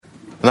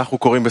אנחנו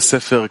קוראים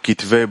בספר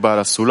כתבי בעל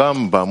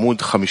הסולם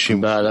בעמוד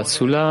 50. Baal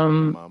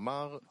HaSulam,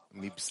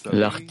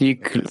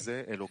 l'article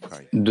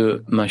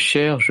de ma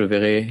chair, je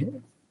verrai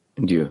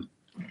Dieu.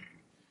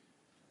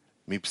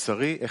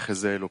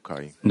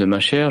 De ma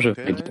chair, je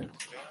verrai Dieu.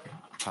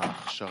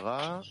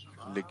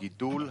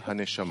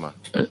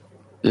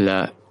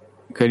 La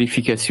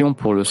qualification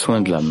pour le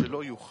soin de l'âme.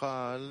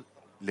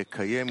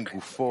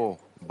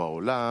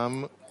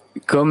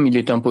 Comme il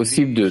est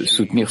impossible de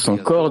soutenir son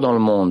corps dans le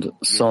monde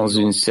sans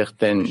une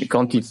certaine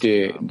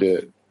quantité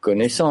de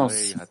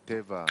connaissances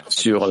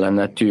sur la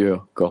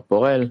nature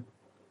corporelle,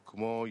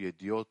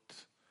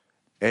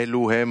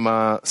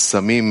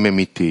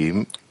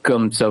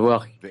 comme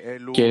savoir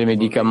quels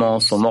médicaments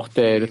sont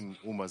mortels,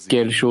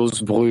 quelles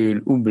choses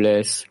brûlent ou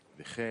blessent,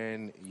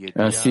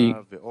 ainsi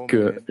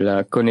que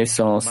la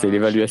connaissance et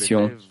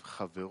l'évaluation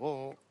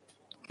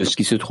de ce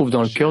qui se trouve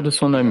dans le cœur de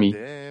son ami,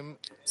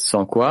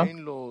 sans quoi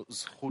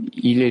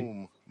il est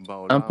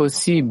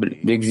impossible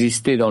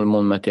d'exister dans le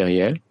monde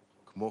matériel.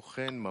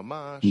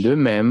 De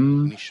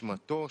même,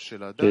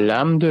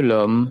 l'âme de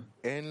l'homme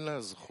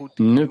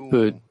ne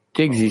peut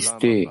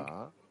exister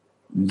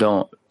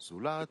dans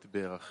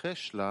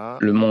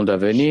le monde à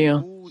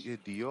venir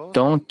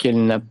tant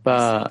qu'elle n'a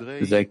pas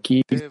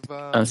acquis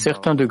un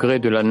certain degré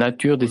de la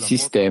nature des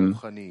systèmes,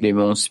 des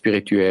mondes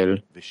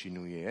spirituels,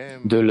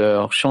 de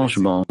leur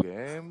changement,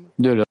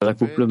 de leur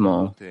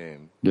accouplement,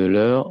 de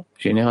leur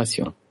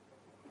génération.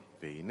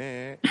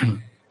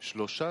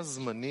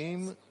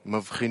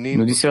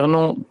 Nous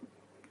discernons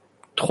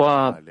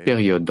trois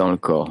périodes dans le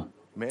corps.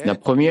 La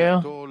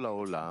première,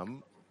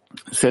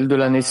 celle de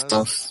la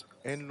naissance,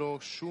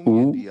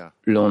 où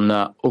l'on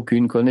n'a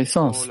aucune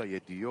connaissance,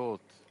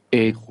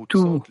 et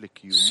tout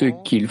ce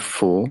qu'il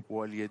faut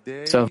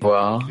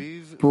savoir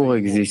pour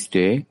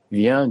exister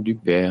vient du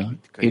Père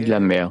et de la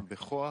Mère,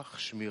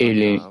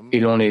 et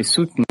l'on est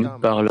soutenu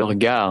par leur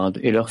garde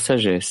et leur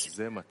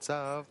sagesse.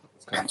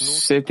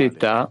 Cet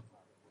état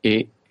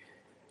est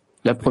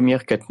la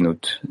première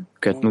Katnout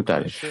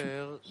Aleph.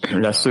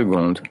 La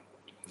seconde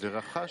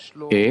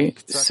est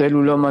celle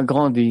où l'homme a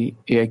grandi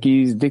et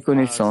acquis des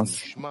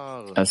connaissances.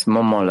 À ce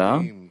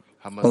moment-là,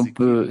 on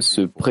peut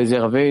se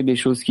préserver des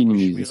choses qui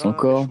nuisent à son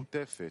corps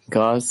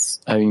grâce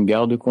à une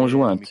garde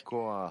conjointe,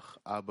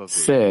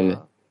 celle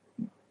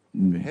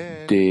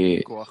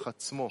des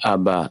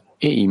Abba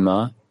et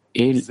Ima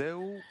et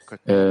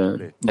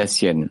la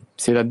sienne.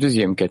 C'est la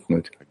deuxième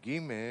Katnout.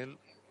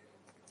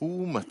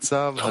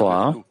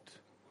 3.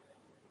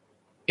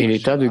 Et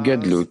l'état de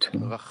Gadlut,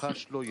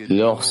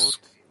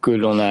 lorsque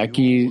l'on a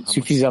acquis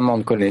suffisamment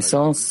de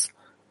connaissances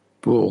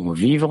pour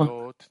vivre,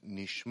 pour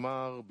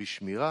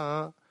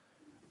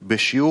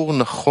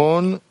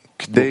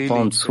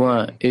prendre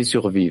soin et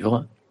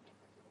survivre,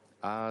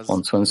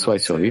 prendre soin de soi et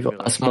survivre.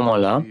 À ce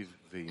moment-là,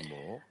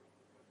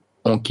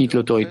 on quitte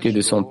l'autorité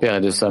de son père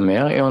et de sa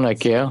mère et on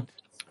acquiert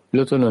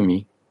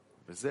l'autonomie.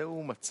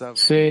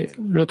 C'est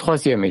le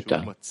troisième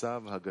état,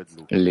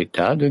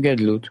 l'état de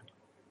Gadlut.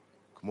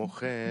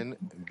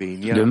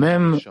 De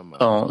même,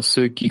 en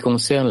ce qui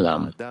concerne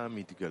l'âme,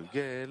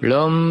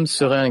 l'homme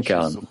se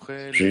réincarne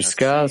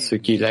jusqu'à ce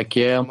qu'il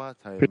acquiert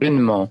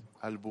pleinement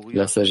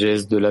la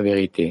sagesse de la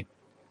vérité.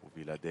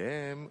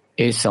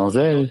 Et sans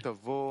elle,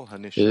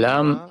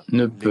 l'âme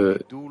ne peut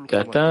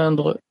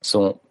atteindre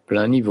son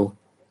plein niveau.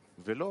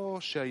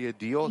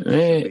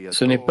 Mais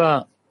ce n'est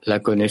pas la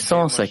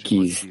connaissance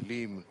acquise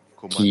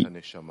qui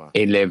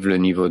élève le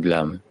niveau de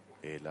l'âme.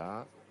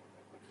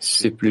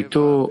 C'est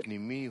plutôt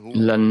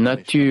la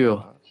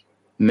nature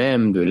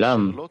même de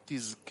l'âme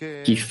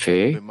qui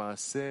fait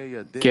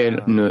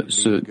qu'elle ne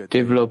se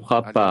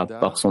développera pas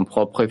par son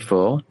propre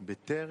effort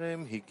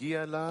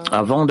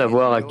avant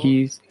d'avoir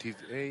acquis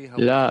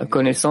la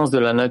connaissance de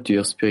la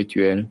nature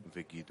spirituelle.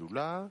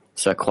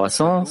 Sa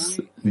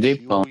croissance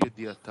dépend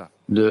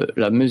de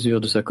la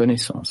mesure de sa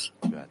connaissance.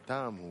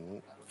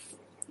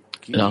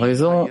 La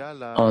raison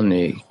en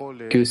est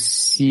que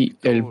si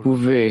elle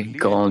pouvait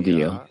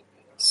grandir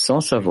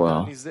sans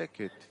savoir,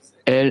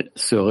 elle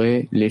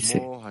serait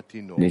lésée,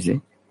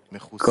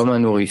 comme un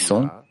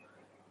nourrisson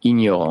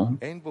ignorant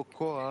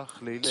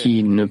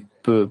qui ne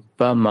peut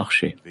pas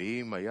marcher.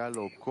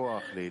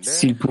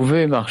 S'il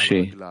pouvait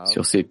marcher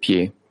sur ses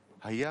pieds,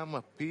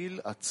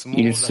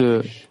 il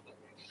se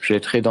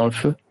jetterait dans le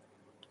feu.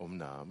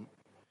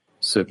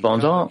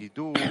 Cependant,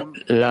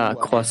 la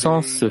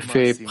croissance se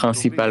fait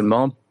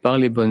principalement par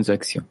les bonnes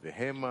actions,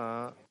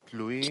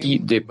 qui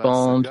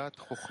dépendent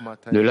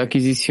de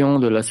l'acquisition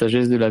de la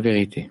sagesse de la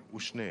vérité.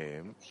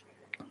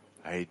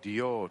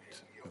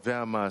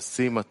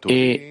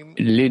 Et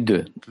les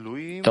deux,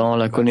 tant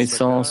la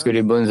connaissance que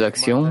les bonnes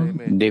actions,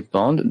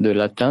 dépendent de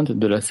l'atteinte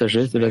de la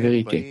sagesse de la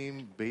vérité.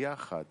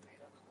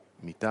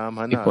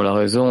 Et pour la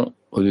raison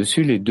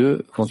au-dessus, les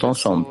deux vont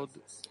ensemble.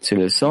 C'est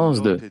le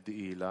sens de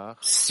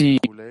 « si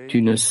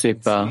tu ne sais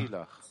pas,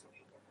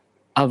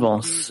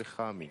 avance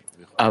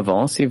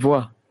et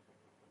vois ».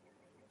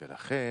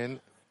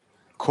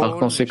 Par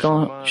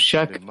conséquent,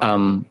 chaque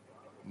âme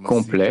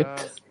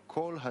complète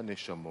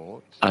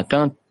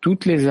atteint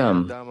toutes les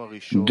âmes,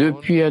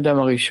 depuis Adam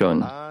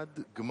Arishon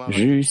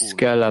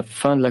jusqu'à la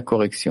fin de la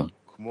correction,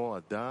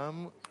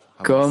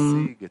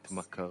 comme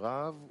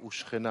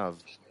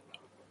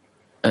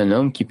un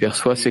homme qui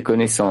perçoit ses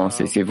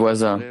connaissances et ses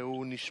voisins,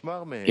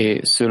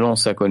 et selon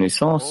sa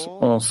connaissance,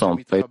 on s'en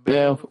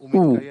préserve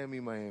ou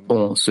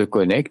on se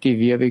connecte et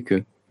vit avec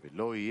eux.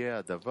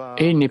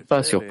 Et il n'est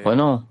pas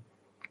surprenant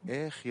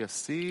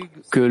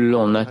que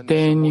l'on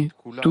atteigne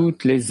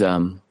toutes les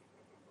âmes,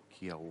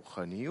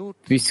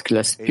 puisque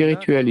la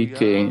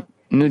spiritualité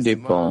ne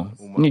dépend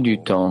ni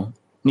du temps,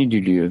 ni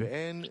du lieu,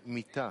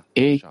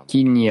 et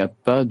qu'il n'y a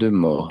pas de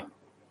mort.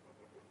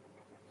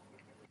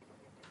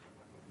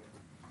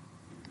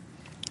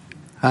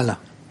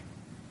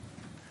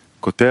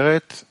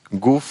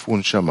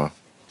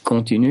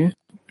 Continue,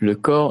 le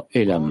corps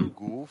et l'âme.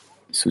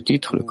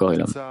 Sous-titre, le corps et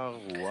l'âme.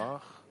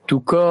 Tout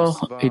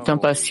corps est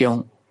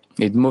impatient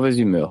et de mauvaise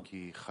humeur,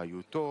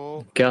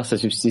 car sa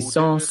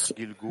subsistance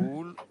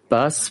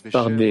passe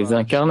par des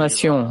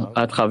incarnations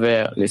à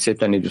travers les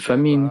 7 années de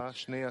famine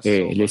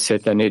et les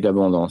 7 années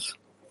d'abondance.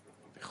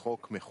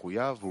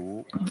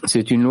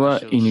 C'est une loi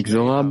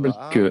inexorable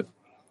que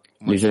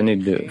les années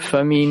de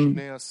famine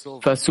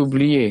fassent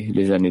oublier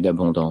les années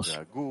d'abondance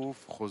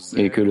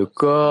et que le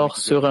corps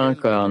se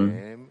réincarne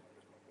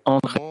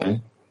entre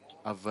elles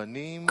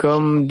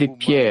comme des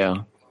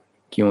pierres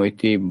qui ont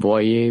été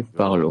broyées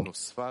par l'eau.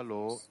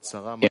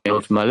 Et un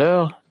autre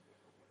malheur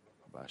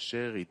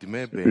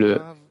le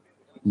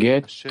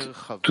guette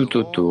tout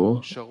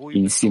autour.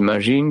 Il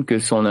s'imagine que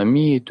son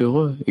ami est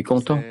heureux et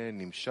content.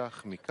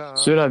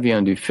 Cela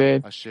vient du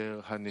fait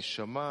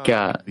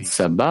qu'à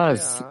sa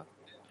base,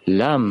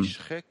 l'âme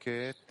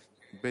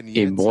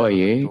est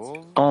broyée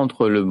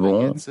entre le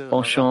bon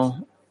penchant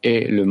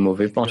et le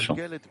mauvais penchant.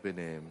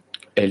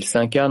 Elle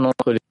s'incarne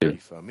entre les deux,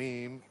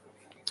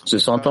 se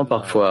sentant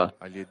parfois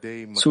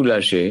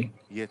soulagée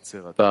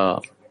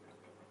par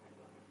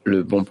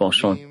le bon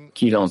penchant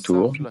qui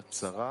l'entoure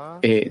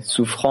et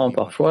souffrant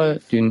parfois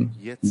d'une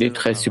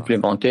détresse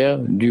supplémentaire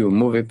due au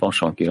mauvais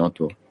penchant qui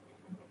l'entoure.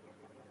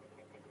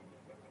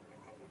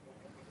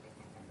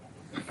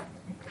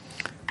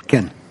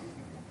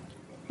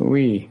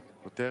 Oui.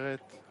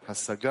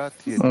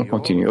 On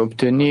continue.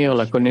 Obtenir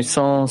la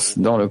connaissance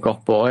dans le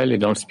corporel et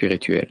dans le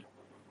spirituel.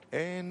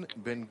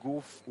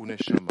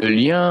 Le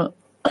lien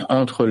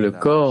entre le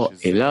corps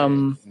et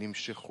l'âme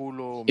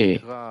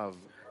est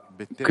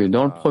que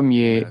dans le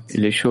premier,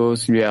 les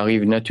choses lui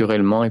arrivent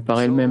naturellement et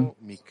par elles-mêmes.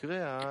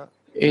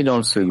 Et dans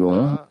le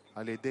second,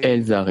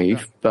 elles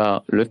arrivent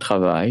par le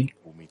travail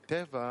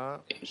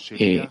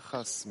et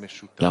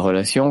la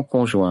relation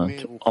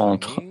conjointe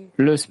entre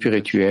le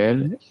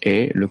spirituel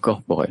et le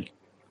corporel.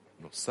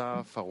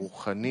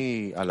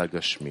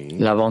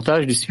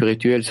 L'avantage du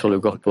spirituel sur le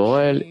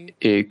corporel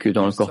est que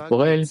dans le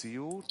corporel,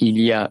 il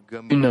y a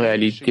une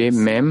réalité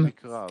même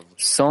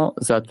sans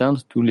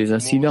atteindre tous les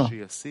incidents,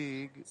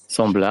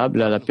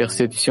 semblable à la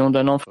perception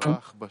d'un enfant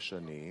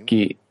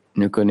qui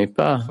ne connaît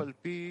pas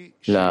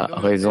la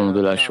raison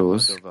de la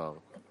chose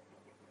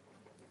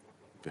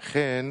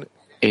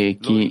et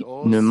qui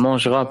ne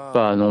mangera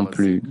pas non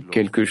plus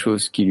quelque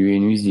chose qui lui est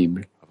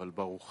nuisible.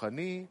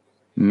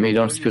 Mais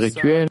dans le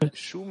spirituel,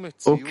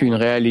 aucune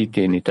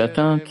réalité n'est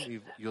atteinte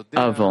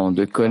avant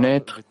de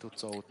connaître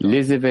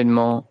les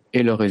événements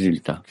et leurs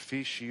résultats.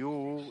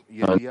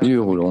 À la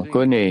mesure où l'on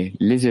connaît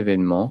les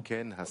événements,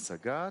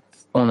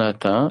 on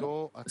atteint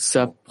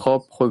sa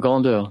propre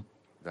grandeur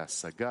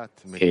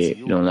et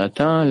l'on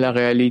atteint la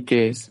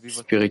réalité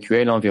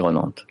spirituelle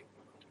environnante.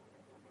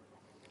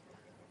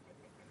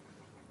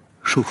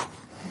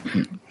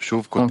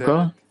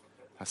 Encore,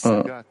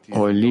 on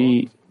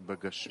relit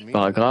le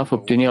paragraphe,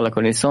 obtenir la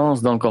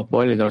connaissance dans le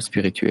corporel et dans le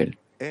spirituel.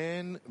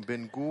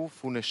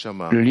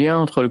 Le lien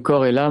entre le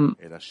corps et l'âme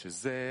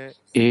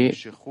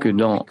est que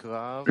dans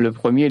le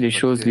premier, les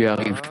choses lui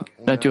arrivent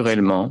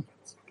naturellement,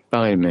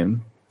 par elles-mêmes,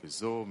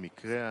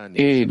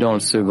 et dans le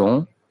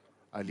second,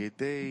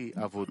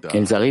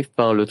 elles arrivent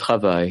par le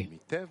travail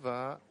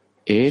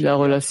et la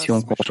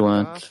relation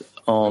conjointe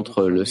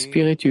entre le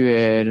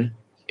spirituel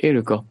et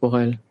le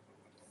corporel.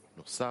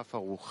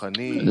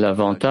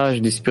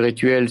 L'avantage du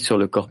spirituel sur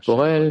le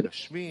corporel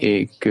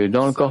est que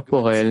dans le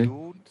corporel,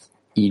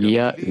 il y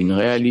a une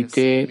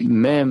réalité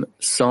même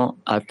sans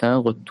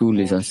atteindre tous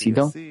les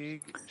incidents,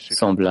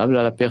 semblable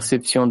à la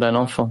perception d'un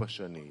enfant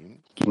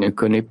qui ne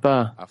connaît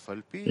pas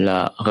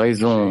la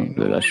raison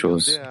de la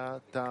chose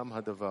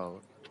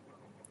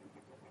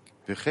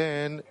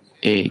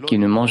et qui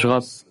ne mangera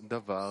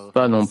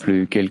pas non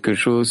plus quelque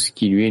chose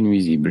qui lui est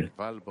nuisible.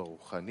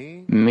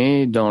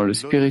 Mais dans le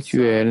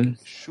spirituel,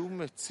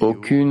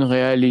 aucune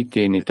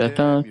réalité n'est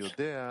atteinte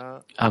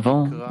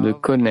avant de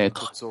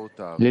connaître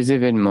les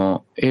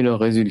événements et leurs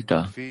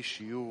résultats.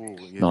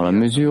 Dans la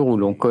mesure où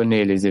l'on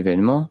connaît les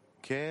événements,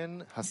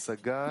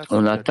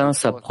 on atteint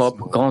sa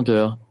propre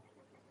grandeur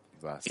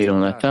et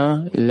l'on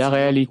atteint la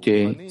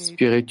réalité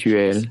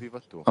spirituelle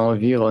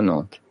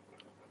environnante.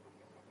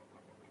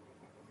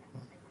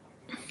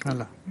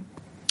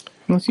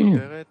 Continue.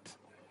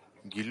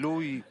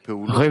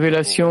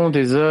 Révélation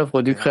des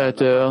œuvres du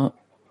Créateur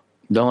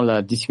dans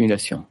la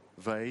dissimulation.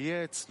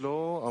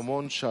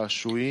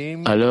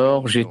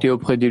 Alors j'étais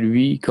auprès de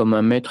lui comme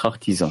un maître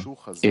artisan,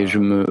 et je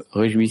me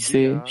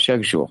réjouissais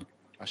chaque jour.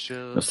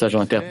 Nos sages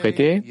ont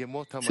interprété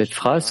cette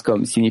phrase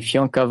comme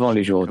signifiant qu'avant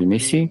les jours du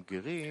Messie,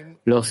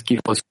 lorsqu'ils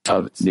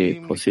reçoivent des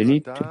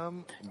prosélytes,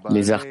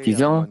 les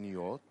artisans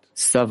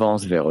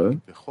s'avancent vers eux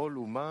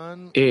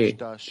et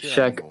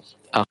chaque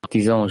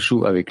artisan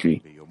joue avec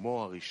lui.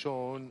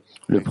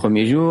 Le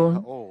premier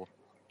jour,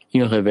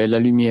 il révèle la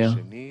lumière.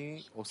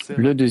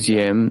 Le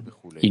deuxième,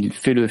 il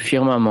fait le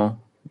firmament,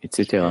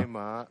 etc.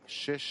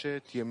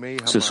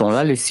 Ce sont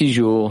là les 6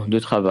 jours de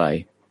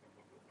travail.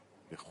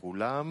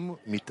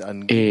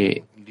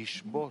 Et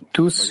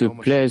tous se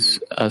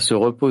plaisent à se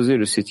reposer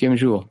le 7e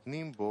jour,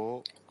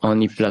 en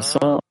y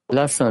plaçant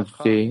la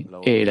sainteté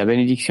et la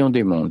bénédiction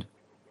des mondes.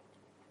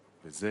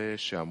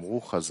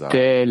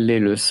 Tel est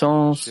le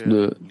sens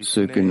de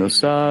ce que nos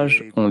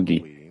sages ont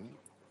dit,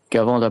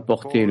 qu'avant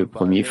d'apporter le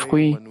premier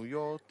fruit,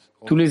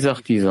 tous les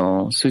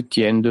artisans se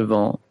tiennent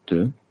devant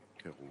eux.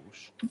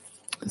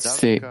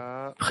 C'est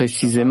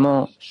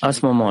précisément à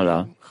ce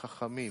moment-là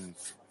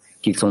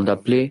qu'ils sont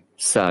appelés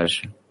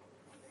sages.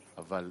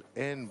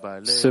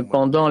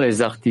 Cependant,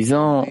 les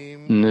artisans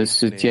ne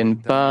se tiennent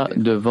pas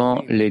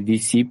devant les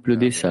disciples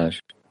des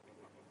sages.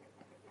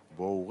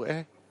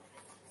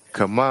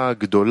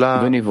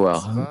 Venez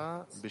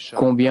voir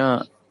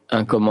combien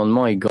un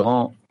commandement est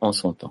grand en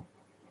son temps.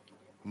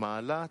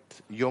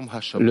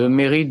 Le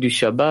mérite du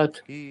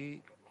Shabbat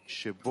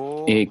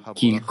est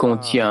qu'il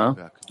contient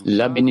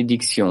la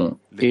bénédiction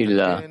et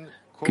la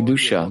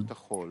Kedusha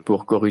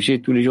pour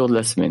corriger tous les jours de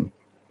la semaine.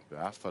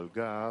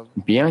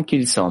 Bien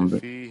qu'il semble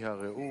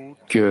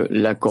que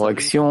la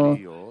correction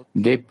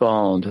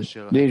dépende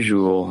des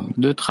jours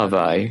de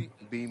travail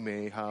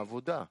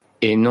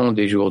et non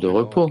des jours de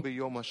repos,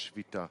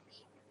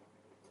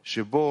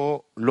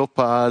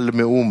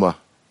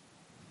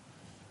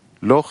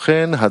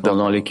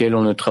 pendant lesquels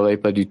on ne travaille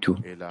pas du tout.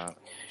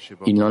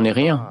 Il n'en est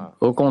rien.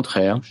 Au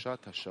contraire,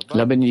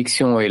 la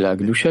bénédiction et la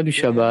Kedusha du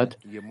Shabbat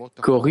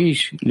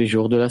corrigent les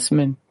jours de la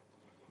semaine.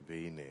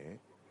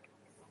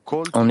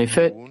 En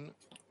effet,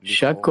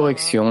 chaque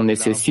correction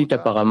nécessite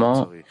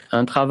apparemment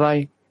un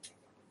travail.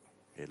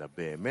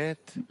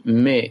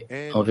 Mais,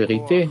 en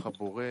vérité,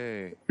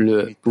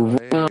 le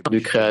pouvoir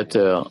du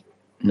Créateur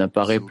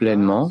n'apparaît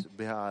pleinement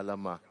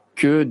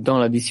que dans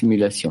la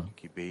dissimulation.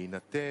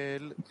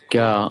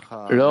 Car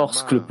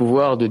lorsque le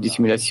pouvoir de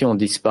dissimulation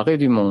disparaît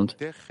du monde,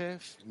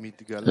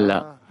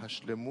 la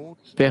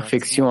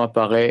perfection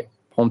apparaît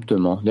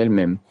promptement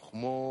d'elle-même.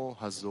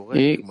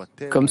 Et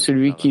comme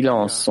celui qui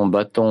lance son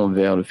bâton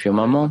vers le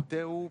firmament,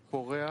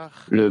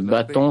 le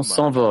bâton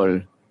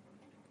s'envole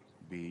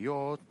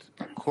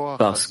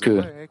parce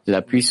que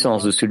la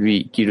puissance de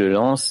celui qui le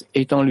lance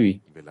est en lui.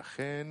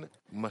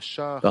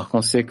 Par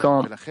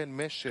conséquent,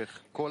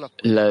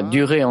 la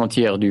durée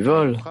entière du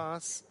vol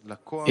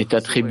est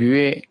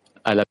attribuée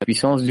à la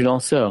puissance du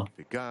lanceur.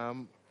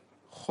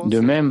 De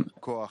même,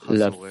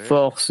 la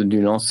force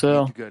du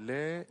lanceur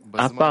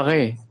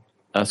apparaît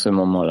à ce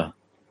moment-là.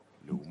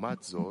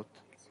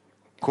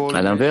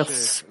 À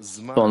l'inverse,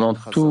 pendant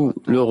tout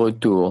le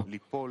retour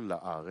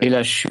et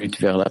la chute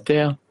vers la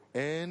terre,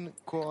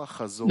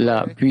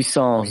 la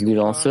puissance du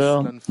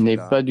lanceur n'est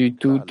pas du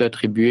tout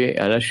attribuée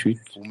à la chute.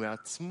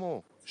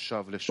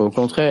 Au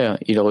contraire,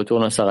 il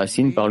retourne à sa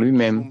racine par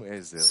lui-même,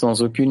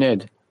 sans aucune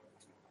aide.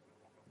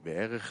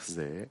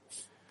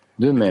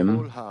 De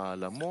même,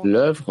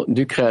 l'œuvre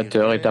du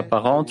Créateur est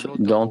apparente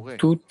dans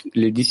toutes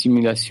les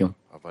dissimulations.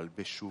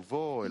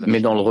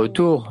 Mais dans le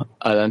retour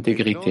à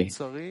l'intégrité,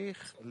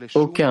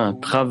 aucun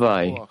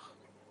travail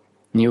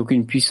ni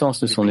aucune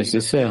puissance ne sont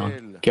nécessaires,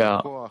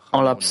 car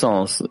en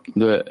l'absence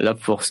de la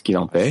force qui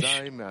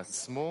l'empêche,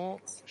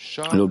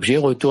 l'objet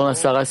retourne à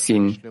sa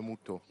racine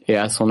et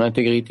à son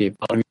intégrité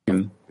par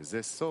lui-même.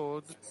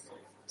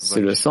 C'est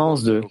le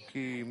sens de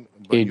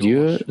 « Et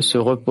Dieu se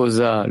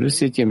reposa le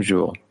 7e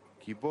jour ».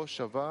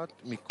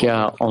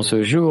 Car en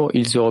ce jour,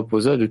 il se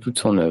reposa de toute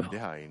son œuvre.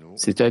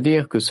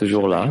 C'est-à-dire que ce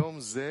jour-là,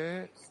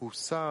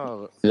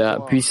 la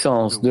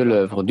puissance de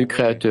l'œuvre du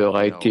Créateur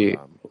a été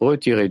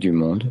retirée du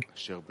monde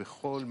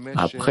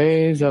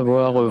après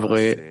avoir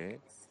œuvré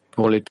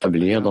pour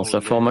l'établir dans sa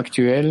forme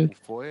actuelle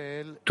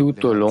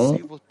tout au long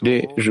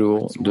des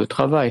jours de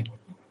travail.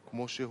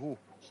 Mais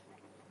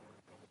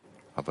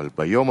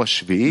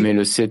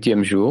le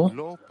 7e jour,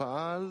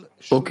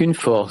 aucune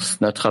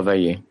force n'a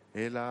travaillé.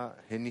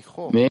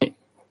 Mais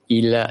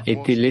il a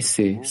été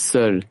laissé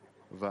seul,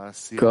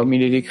 comme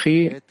il est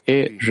écrit,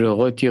 et je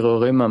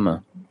retirerai ma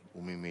main.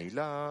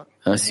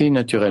 Ainsi,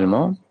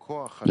 naturellement,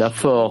 la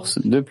force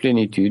de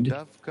plénitude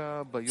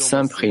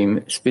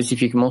s'imprime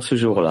spécifiquement ce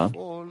jour-là,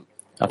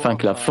 afin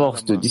que la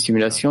force de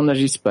dissimulation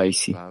n'agisse pas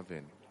ici.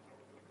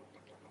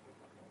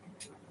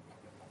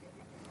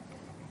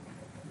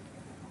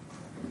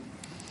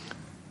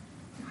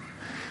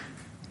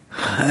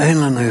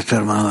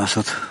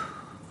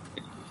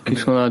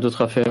 Qu'est-ce qu'on a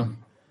d'autre à faire?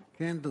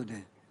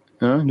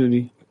 Hein,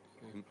 Dodi?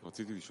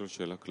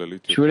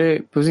 Je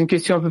voulais poser une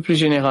question un peu plus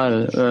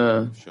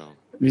générale,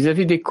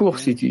 vis-à-vis des cours,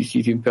 si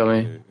tu me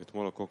permets.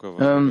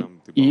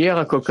 Hier,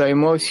 à Coca et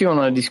moi aussi, on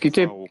en a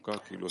discuté.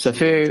 Ça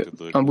fait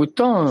un bout de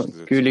temps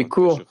que les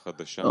cours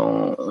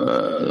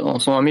en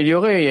sont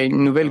améliorés. Il y a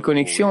une nouvelle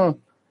connexion.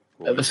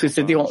 Parce que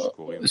c'est-à-dire,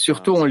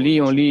 surtout on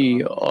lit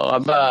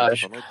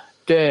Rabash,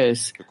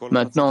 Tess.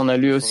 Maintenant, on a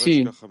lu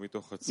aussi.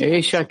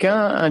 Et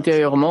chacun,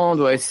 intérieurement,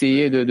 doit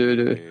essayer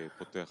de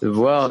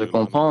voir, de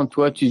comprendre.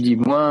 Toi, tu dis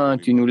moins,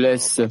 tu nous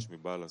laisses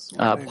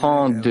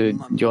apprendre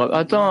du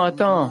Rabash.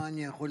 Attends.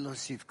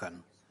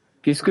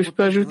 Qu'est-ce que je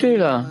peux ajouter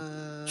là?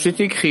 C'est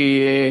écrit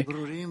et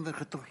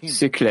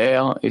c'est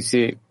clair et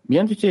c'est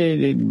bien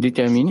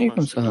déterminé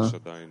comme ça.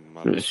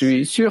 Je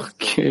suis sûr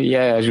qu'il y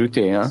a à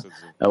ajouter,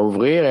 à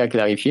ouvrir et à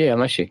clarifier et à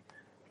mâcher.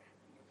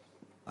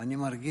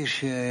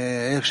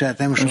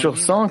 Je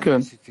ressens que,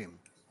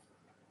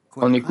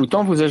 en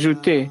écoutant, vous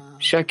ajoutez.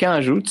 Chacun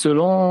ajoute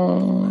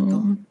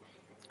selon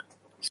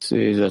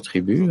ses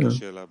attributs.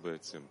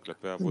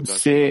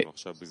 C'est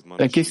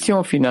la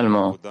question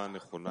finalement.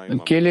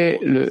 Quel est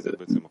le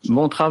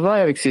bon travail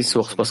avec ces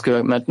sources? Parce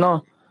que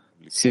maintenant,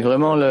 c'est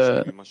vraiment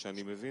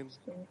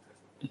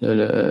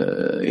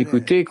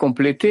écouter,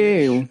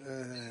 compléter.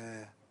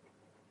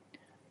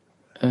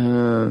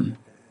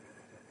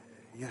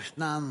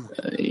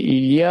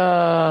 Il y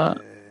a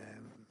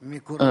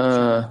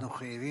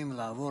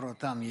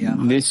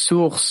des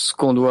sources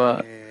qu'on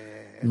doit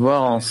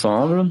voir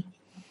ensemble,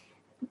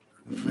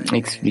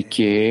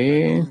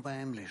 expliquer,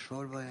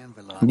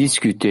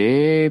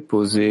 discuter,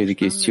 poser des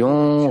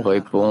questions,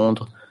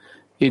 répondre,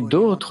 et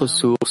d'autres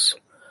sources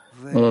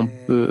on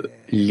peut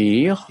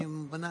lire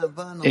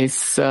et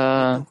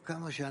ça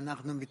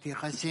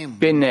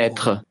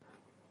pénètre,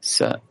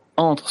 ça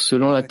entre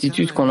selon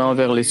l'attitude qu'on a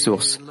envers les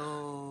sources.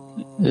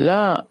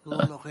 Là,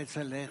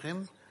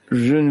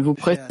 je ne vous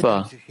prête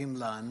pas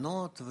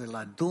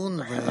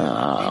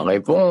à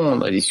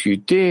répondre, à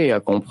discuter, à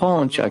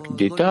comprendre chaque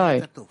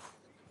détail.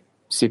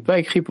 C'est pas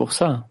écrit pour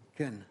ça.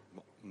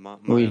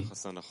 Oui.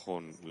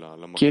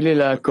 Quelle est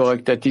la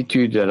correcte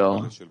attitude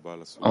alors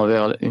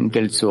envers une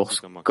telle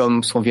source,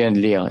 comme ce qu'on vient de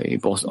lire, et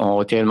pour en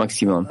retirer le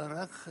maximum?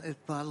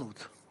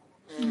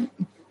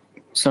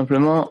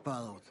 Simplement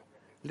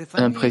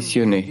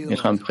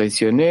être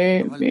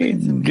impressionné, et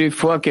des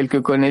fois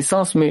quelques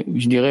connaissances, mais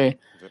je dirais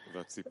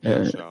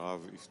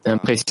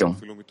impression.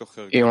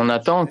 Et on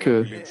attend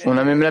on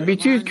a même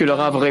l'habitude que le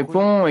Rav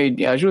répond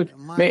et ajoute.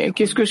 Mais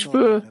qu'est-ce que je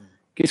peux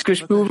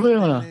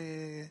ouvrir là?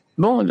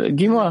 Bon,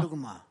 dis-moi.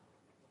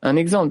 Un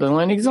exemple,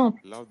 donne-moi un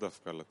exemple.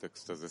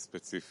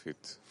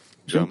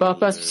 Je ne parle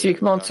pas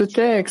spécifiquement de ce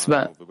texte.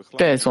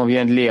 Tess, on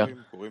vient de lire.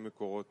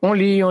 On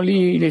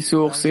lit les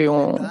sources et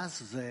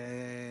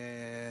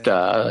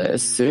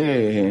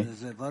c'est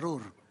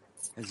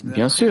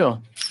bien sûr.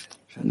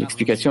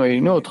 L'explication est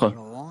une autre.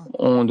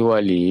 On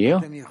doit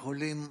lire.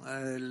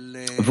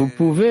 Vous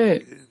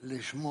pouvez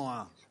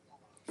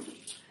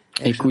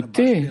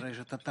écouter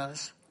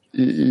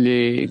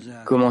les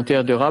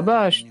commentaires de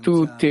Rabash.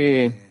 Tout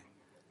est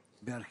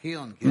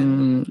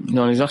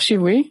dans les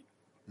archives, oui.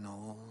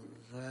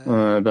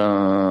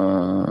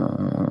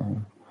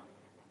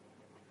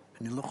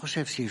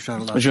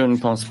 Je ne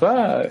pense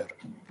pas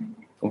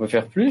qu'on peut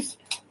faire plus.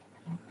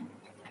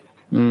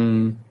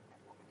 Mais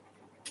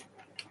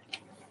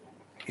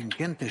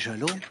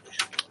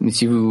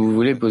si vous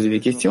voulez poser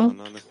des questions,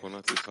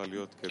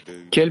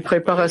 quelle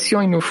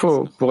préparation il nous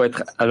faut pour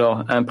être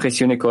alors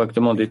impressionné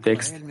correctement des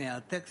textes?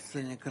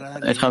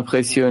 Être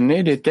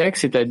impressionné des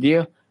textes,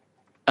 c'est-à-dire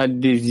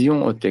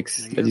adhésion au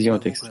texte.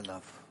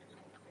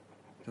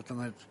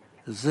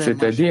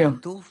 C'est-à-dire,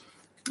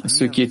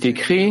 ce qui est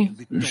écrit,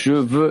 je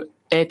veux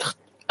être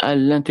à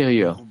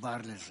l'intérieur,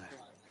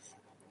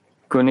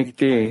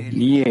 connecté,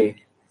 lié,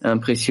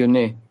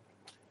 impressionné.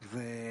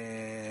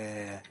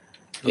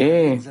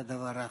 Et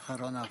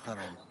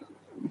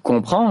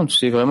comprendre,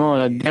 c'est vraiment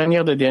la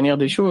dernière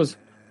des choses.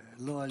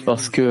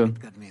 Parce que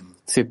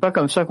c'est pas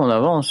comme ça qu'on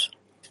avance.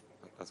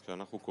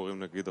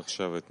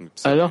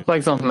 Alors, par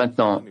exemple,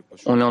 maintenant,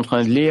 on est en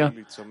train de lire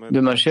de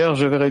ma chair,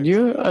 je verrai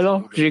Dieu,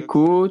 alors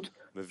j'écoute,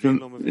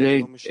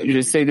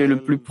 j'essaye de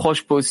le plus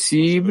proche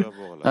possible,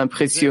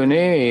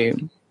 impressionner, et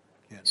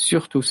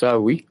surtout ça,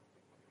 oui.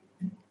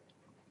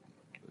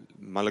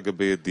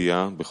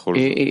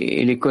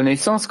 Et les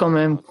connaissances quand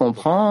même,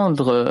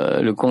 comprendre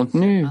le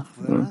contenu,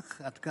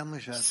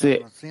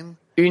 c'est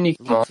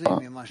uniquement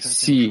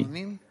si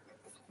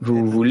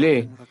vous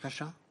voulez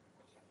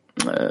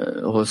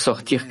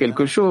ressortir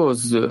quelque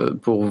chose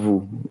pour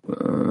vous.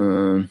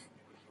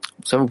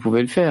 Ça, vous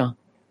pouvez le faire.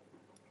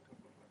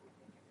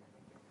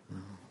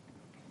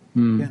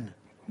 Oui,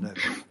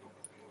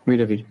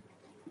 David.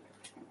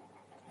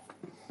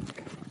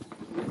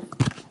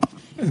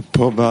 Le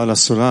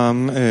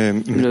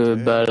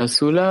Baal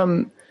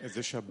HaSulam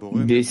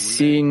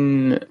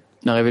dessine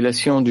la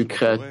révélation du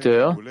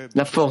Créateur,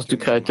 la force du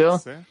Créateur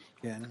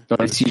dans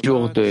les 6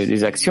 jours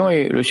des actions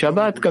et le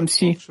Shabbat comme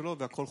si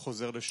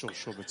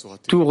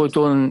tout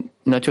retourne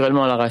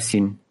naturellement à la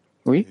racine.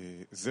 Oui?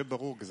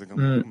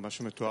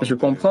 Je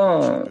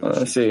comprends,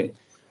 c'est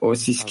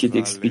aussi ce qui est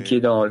expliqué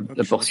dans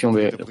la portion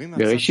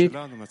Bereshit,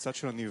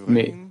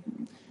 mais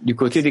du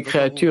côté des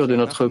créatures, de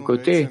notre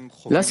côté,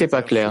 là c'est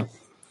pas clair.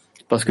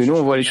 Parce que nous,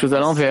 on voit les choses à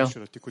l'envers.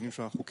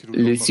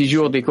 Les 6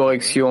 jours des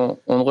corrections,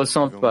 on ne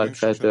ressent pas le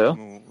Créateur.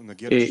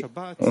 Et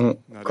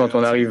quand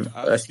on arrive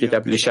à ce qui est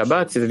appelé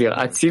Shabbat, c'est-à-dire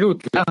Hatzilut,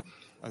 là,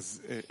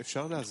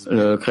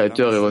 le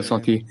Créateur est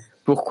ressenti.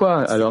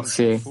 Pourquoi? Alors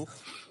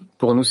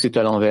pour nous, c'est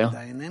à l'envers.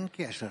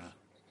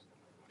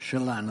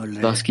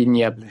 Parce qu'il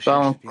n'y a pas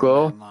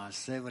encore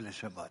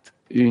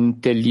une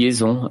telle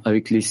liaison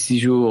avec les 6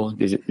 jours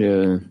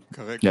de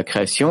la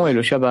création et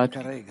le Shabbat.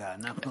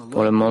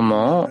 Pour le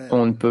moment,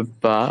 on ne peut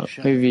pas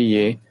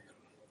réveiller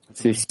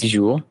ces 6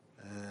 jours,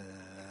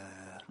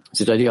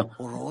 c'est-à-dire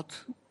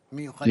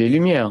les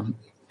lumières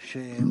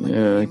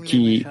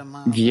qui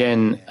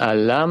viennent à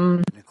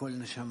l'âme,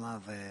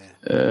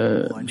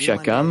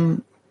 chaque âme,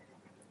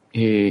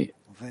 et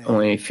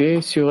ont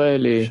effet sur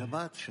elle. Et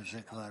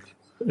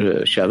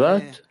le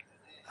Shabbat,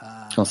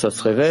 quand ça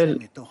se révèle,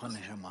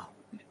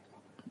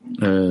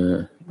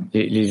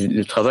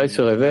 le travail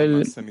se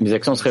révèle, les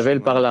actions se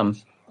révèlent par l'âme.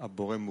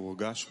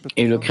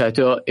 Et le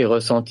Créateur est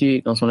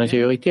ressenti dans son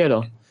intériorité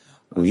alors?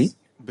 Oui.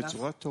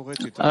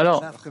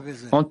 Alors,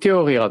 en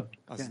théorie,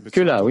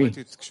 que là, oui.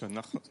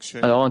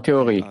 Alors, en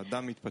théorie,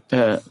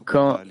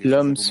 quand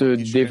l'homme se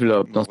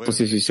développe dans ce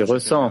processus et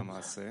ressent,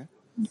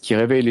 qui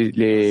réveille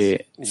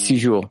les 6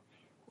 jours,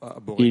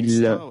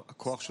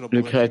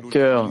 le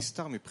Créateur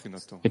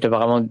est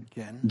apparemment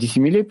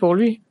dissimulé pour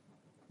lui.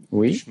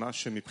 Oui.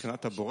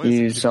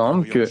 Il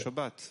semble que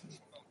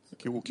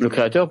le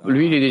Créateur,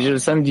 lui, il est déjà le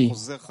samedi.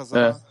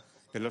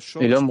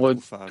 Et l'homme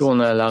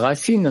retourne à la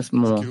racine à ce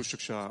moment.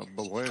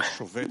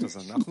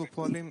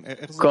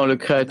 Quand le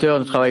Créateur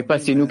ne travaille pas,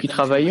 c'est nous qui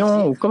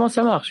travaillons, ou comment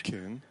ça marche?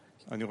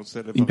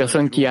 Une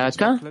personne qui a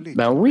atteint?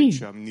 Ben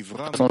oui, de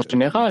façon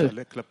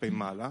générale.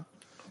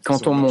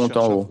 Quand on monte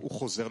en haut,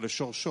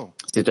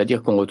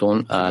 c'est-à-dire qu'on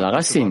retourne à la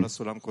racine. Et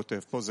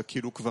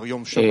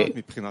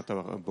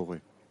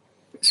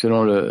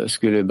selon ce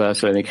que le Baal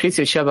HaSulam écrit,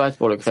 c'est Shabbat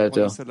pour le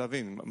Créateur.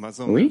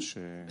 Oui,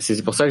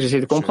 c'est pour ça que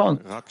j'essaie de comprendre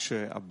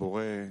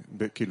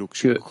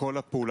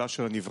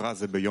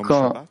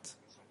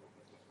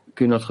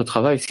que notre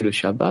travail, c'est le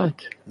Shabbat.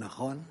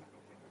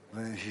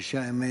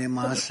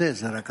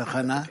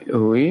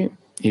 Oui,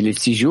 et les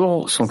 6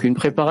 jours sont qu'une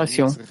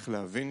préparation.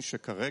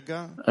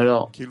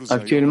 Alors,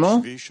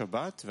 actuellement,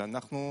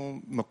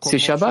 c'est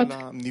Shabbat.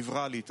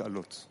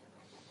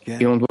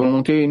 Et on doit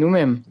monter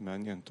nous-mêmes.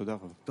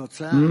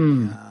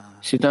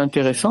 C'est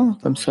intéressant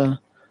comme ça.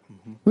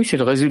 Oui, c'est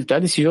le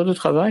résultat des 6 jours de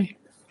travail.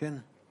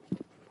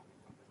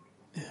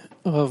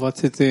 Je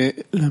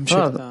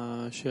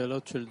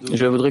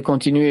voudrais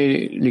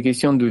continuer les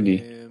questions de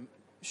Douli.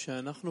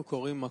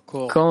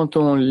 Quand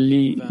on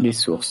lit les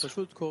sources,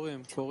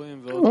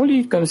 on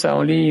lit comme ça,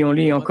 on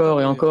lit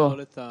encore et encore.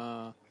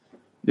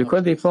 De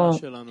quoi dépend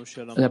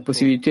la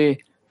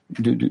possibilité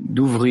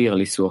d'ouvrir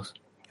les sources?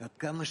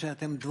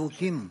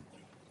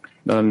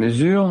 Dans la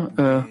mesure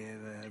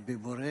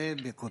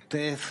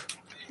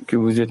que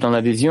vous êtes en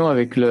adhésion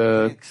avec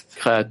le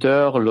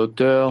créateur,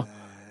 l'auteur,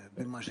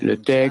 le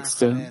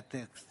texte,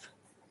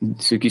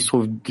 ce qui se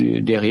trouve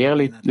derrière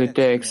le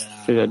texte,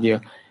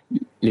 c'est-à-dire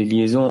les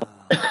liaisons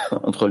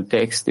entre le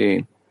texte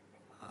et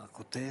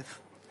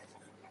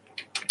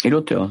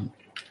l'auteur.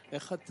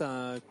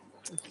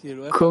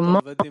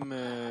 Comment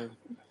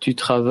tu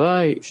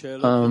travailles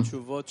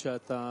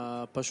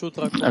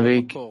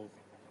avec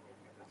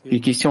les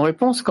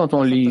questions-réponses quand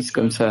on lit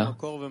comme ça?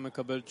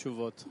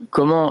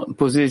 Comment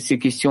poser ces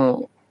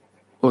questions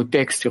au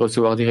texte et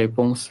recevoir des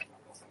réponses?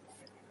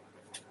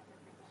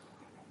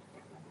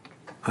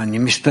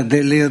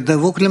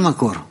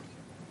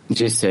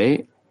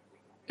 J'essaie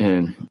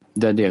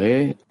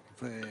d'adhérer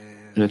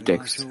le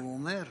texte.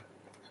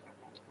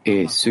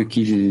 Et ce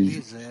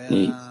qu'il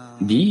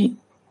dit,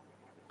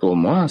 pour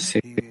moi,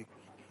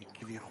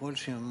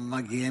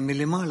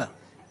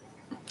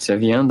 ça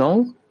vient d'en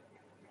haut.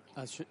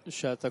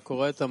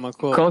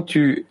 Quand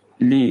tu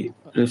lis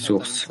les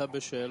sources,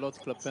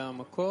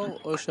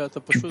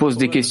 tu poses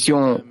des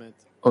questions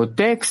au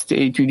texte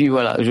et tu dis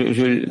voilà,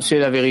 je sais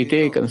la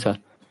vérité comme ça.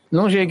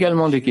 Non, j'ai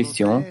également des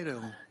questions,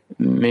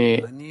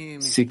 mais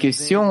ces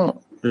questions,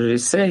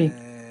 j'essaye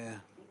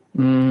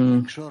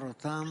de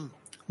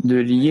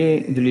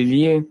les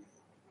lier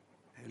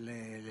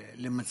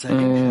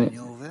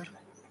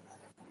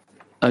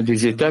à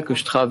des états que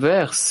je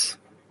traverse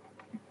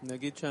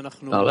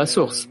par la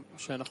source.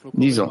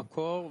 Disons,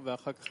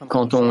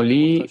 quand on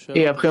lit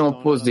et après on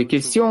pose des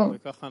questions,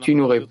 tu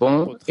nous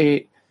réponds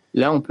et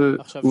là on peut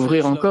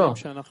ouvrir encore.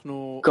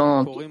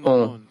 Quand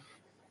on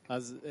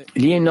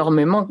lit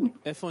énormément,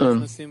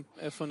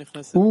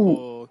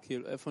 où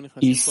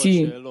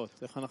ici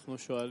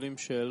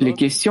les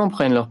questions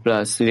prennent leur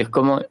place, c'est-à-dire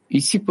comment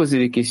ici poser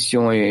des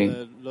questions et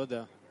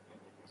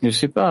je ne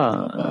sais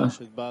pas,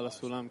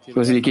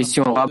 poser des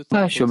questions au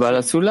Rabbah, au Baal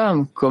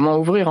HaSulam, comment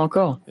ouvrir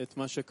encore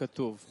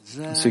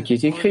ce qui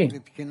est écrit.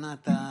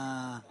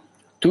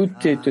 Tout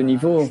est au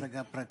niveau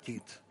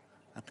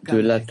de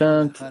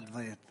l'atteinte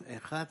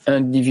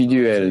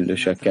individuelle de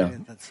chacun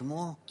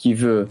qui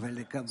veut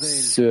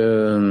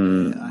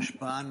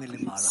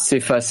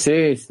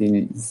s'effacer,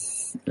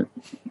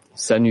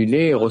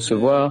 s'annuler et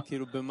recevoir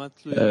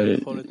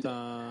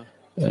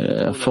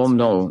la forme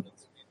d'en haut.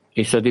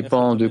 Et ça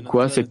dépend de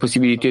quoi? Cette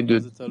possibilité de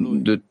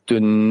te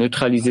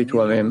neutraliser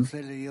toi-même.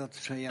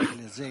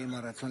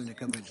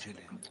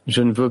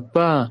 Je ne veux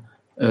pas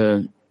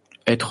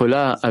être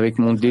là avec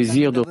mon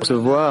désir de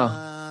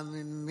recevoir.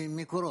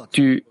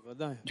 Tu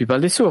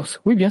parles des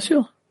sources? Oui, bien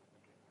sûr.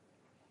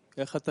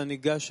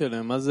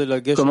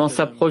 Comment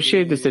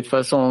s'approcher de cette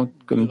façon,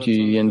 comme tu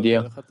viens de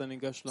dire,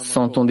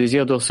 sans ton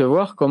désir de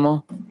recevoir?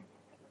 Comment?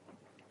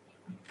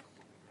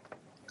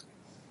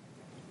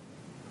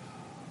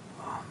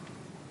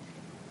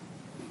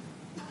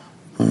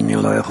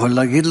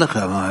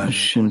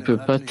 Je ne peux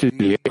pas te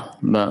dire.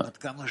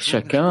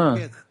 Chacun,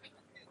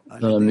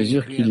 dans la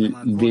mesure qu'il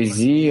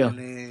désire,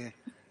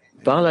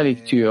 par la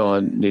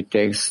lecture des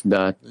textes,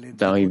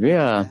 d'arriver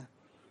à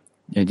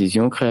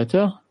l'adhésion au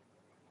Créateur.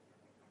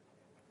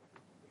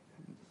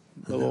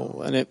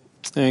 Je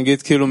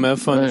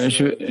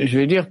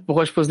vais dire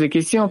pourquoi je pose des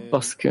questions,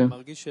 parce que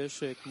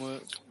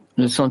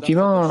le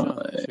sentiment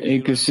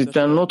est que c'est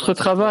un autre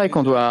travail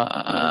qu'on doit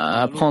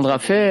apprendre à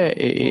faire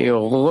et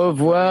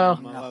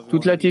revoir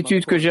toute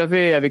l'attitude que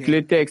j'avais avec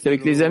les textes,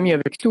 avec les amis,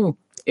 avec tout.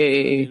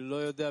 Et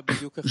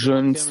je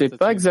ne sais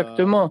pas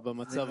exactement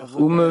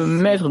où me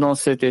mettre dans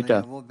cet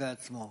état.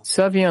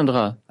 Ça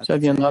viendra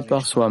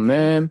par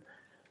soi-même.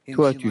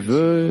 Toi, tu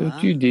veux,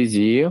 tu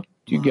désires,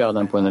 tu gardes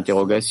un point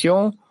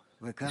d'interrogation.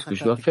 Qu'est-ce que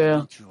je dois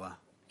faire?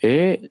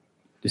 Et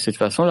de cette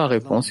façon, la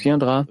réponse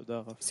viendra.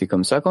 C'est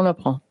comme ça qu'on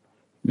apprend.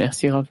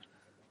 Merci, Rav.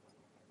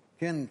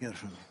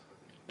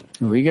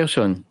 Oui,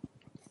 Gershon.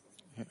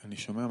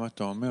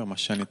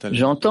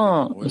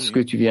 J'entends ce que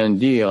tu viens de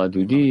dire,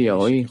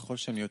 oui.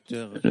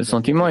 Le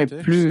sentiment est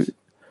plus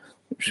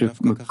je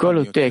me colle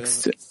au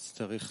texte,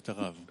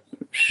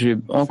 j'ai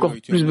encore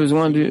plus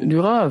besoin du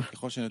Rav,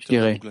 je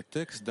dirais.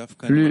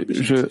 Plus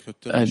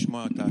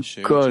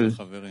je colle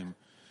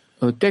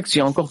au texte,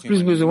 j'ai encore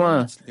plus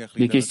besoin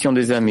des questions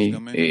des amis.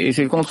 Et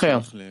c'est le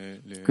contraire.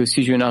 Que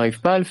si je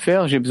n'arrive pas à le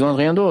faire, j'ai besoin de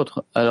rien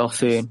d'autre. Alors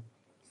c'est...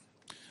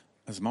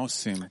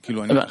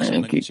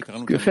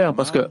 que faire?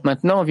 Parce que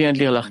maintenant, on vient de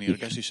lire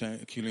l'article.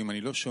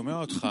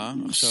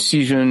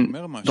 Si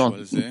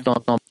je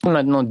t'entends pas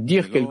maintenant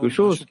dire quelque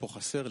chose,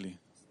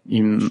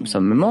 ça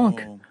me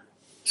manque.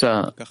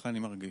 Ça,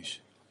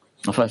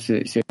 enfin,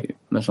 c'est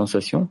ma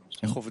sensation.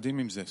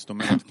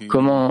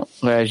 Comment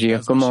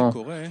réagir?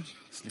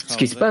 Ce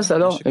qui se passe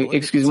alors,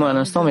 excuse-moi un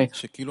instant, mais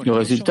le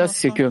résultat,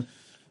 c'est que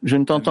je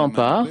ne t'entends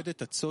pas,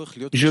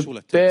 je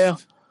perds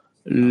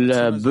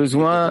le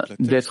besoin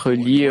d'être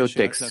lié au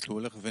texte.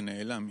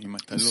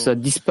 Ça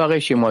disparaît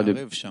chez moi de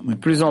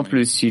plus en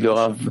plus si le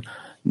Rav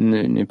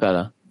n'est pas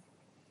là.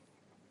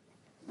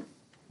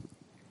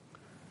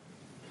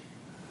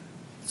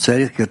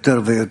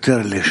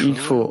 Il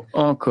faut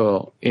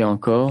encore et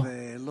encore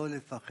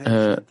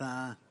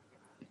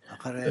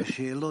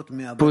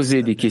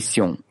poser des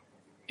questions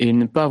et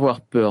ne pas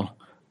avoir peur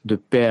de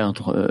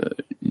perdre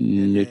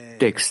le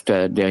texte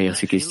derrière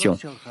ces questions.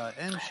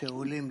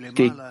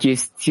 Tes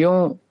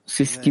questions,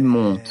 c'est ce qui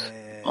monte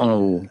en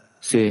haut,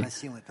 c'est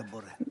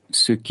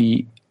ce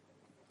qui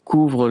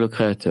couvre le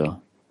Créateur.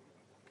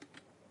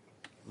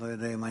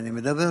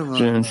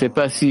 Je ne sais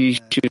pas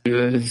si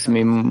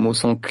mes mots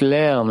sont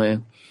clairs, mais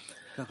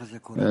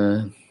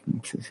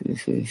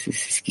c'est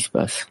ce qui se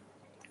passe.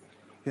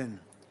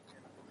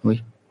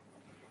 Oui.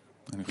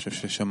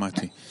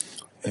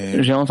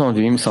 J'ai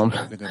entendu, il me semble.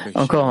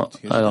 Encore,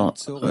 alors,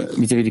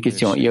 vis-à-vis des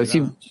questions, il y a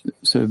aussi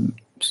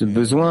ce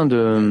besoin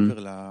de,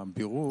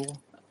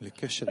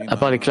 à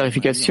part les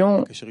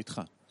clarifications,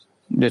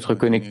 d'être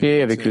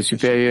connecté avec le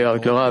supérieur,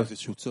 avec le Rav.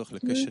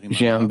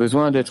 J'ai un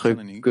besoin d'être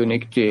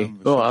connecté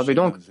au Rav. Et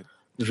donc,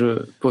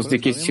 je pose des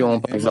questions,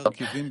 par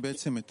exemple.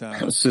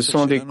 Ce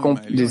sont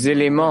des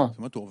éléments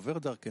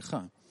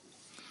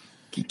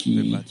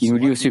qui nous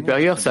lient au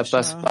supérieur, ça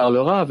passe par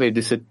le Rav. Et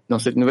dans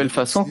cette nouvelle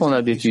façon qu'on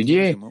a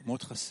d'étudier,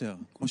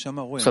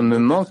 ça me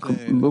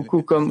manque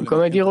beaucoup,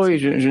 comme à dire, oui,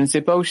 je ne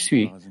sais pas où je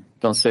suis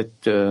dans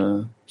cette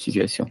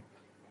situation.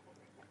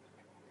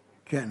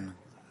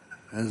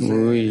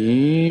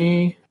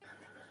 Oui.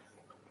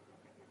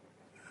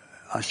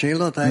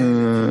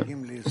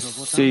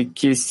 Ces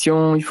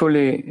questions, il faut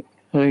les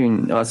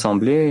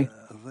rassembler,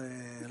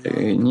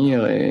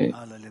 réunir et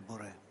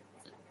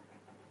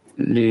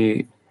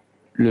les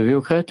lever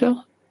au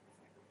Créateur.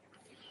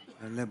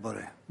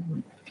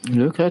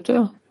 Le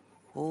Créateur,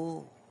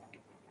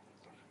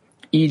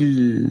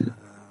 il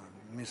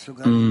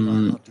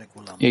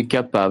est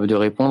capable de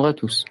répondre à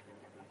tous.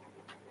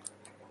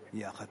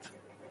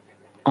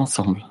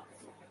 Ensemble.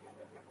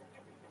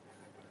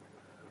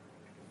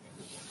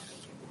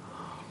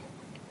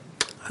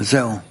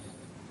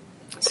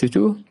 C'est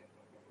tout?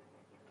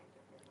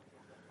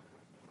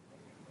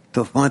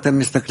 Vous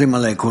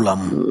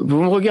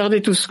me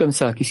regardez tous comme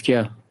ça, qu'est-ce qu'il y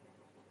a?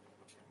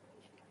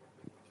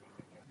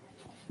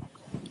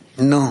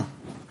 Non.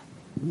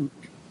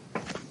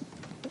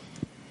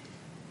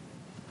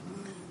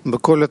 Dans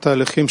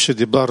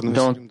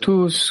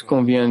tout ce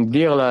qu'on vient de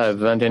dire là,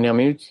 20 dernières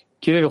minutes,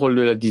 quel est le rôle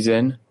de la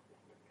dizaine?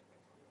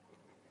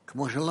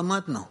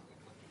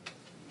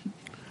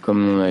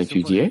 Comme on a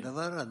étudié,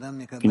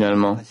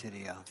 finalement,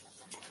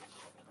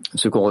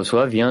 ce qu'on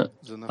reçoit vient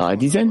par la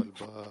dizaine.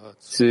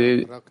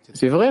 C'est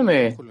vrai,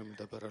 mais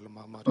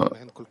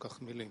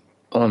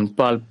on ne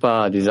parle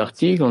pas des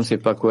articles, on ne sait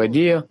pas quoi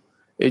dire,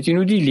 et tu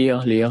nous dis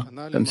lire,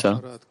 comme ça.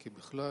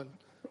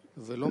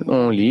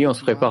 On lit, on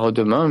se prépare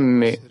demain,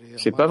 mais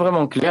c'est pas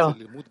vraiment clair.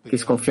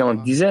 Qu'est-ce qu'on fait en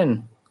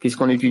dizaine? Qu'est-ce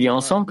qu'on étudie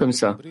ensemble comme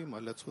ça?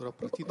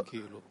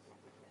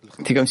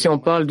 C'est comme si on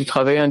parle du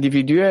travail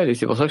individuel, et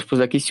c'est pour ça que je pose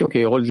la question,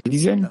 quel est le rôle de la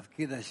dizaine?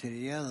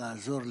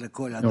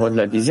 Le rôle de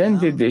la dizaine,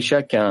 d'aider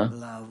chacun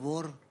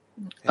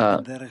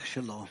à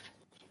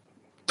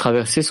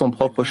traverser son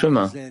propre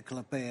chemin.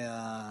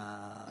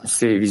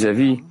 C'est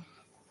vis-à-vis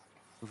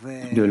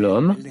de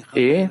l'homme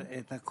et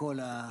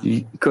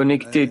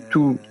connecter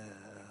tous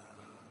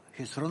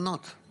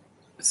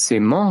ces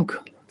manques,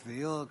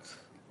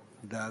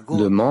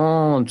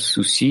 demandes,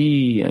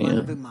 soucis,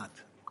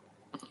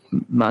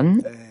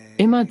 man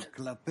et mad,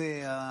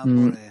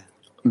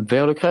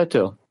 vers le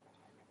Créateur.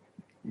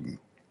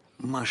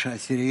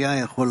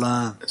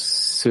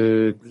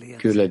 Ce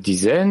que la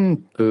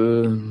dizaine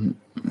peut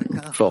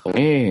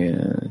former,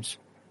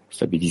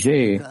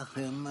 stabiliser,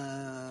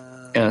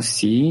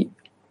 ainsi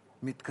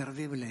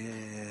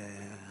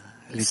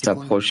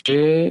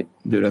s'approcher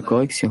de la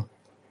correction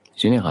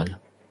générale.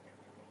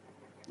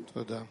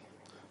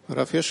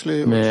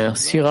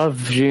 Merci Rav,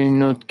 j'ai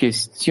une autre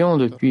question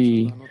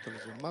depuis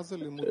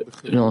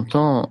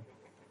longtemps.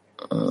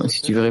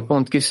 Si tu veux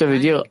répondre, qu'est-ce que ça veut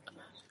dire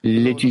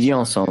l'étudier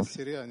ensemble?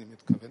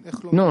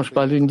 Non, je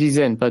parle d'une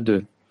dizaine, pas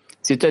deux.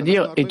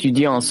 C'est-à-dire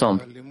étudier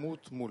ensemble.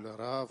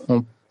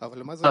 On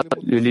parle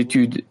de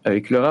l'étude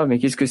avec le Rav, mais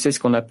qu'est-ce que c'est ce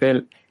qu'on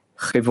appelle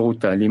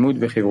Chevruta, limud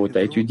ve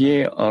Chevruta,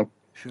 étudier en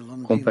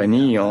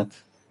compagnie,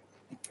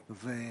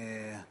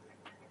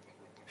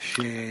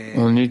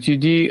 on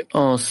étudie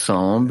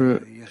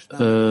ensemble.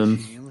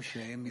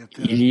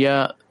 Il y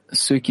a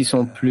ceux qui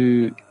sont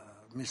plus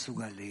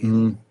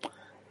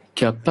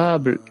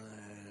capables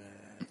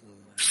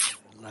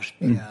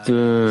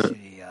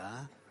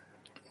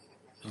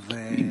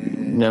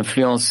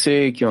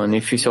d'influencer, qui ont un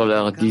effet sur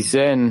leur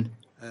dizaine.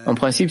 En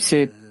principe,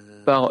 c'est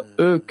par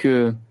eux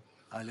que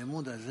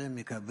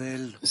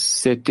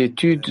cette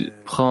étude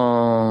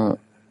prend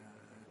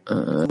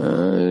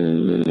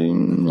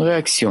une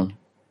réaction,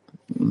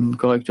 une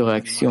correcte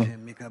réaction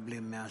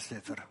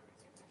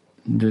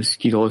de ce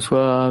qu'il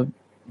reçoit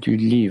du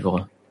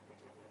livre.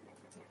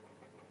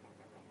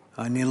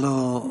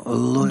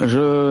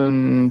 Je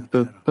ne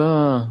peux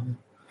pas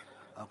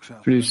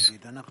plus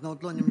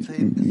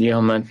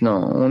dire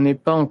maintenant. On n'est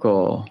pas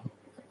encore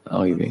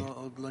arrivé.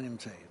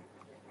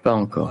 Pas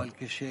encore.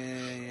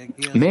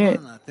 Mais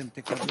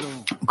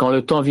quand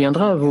le temps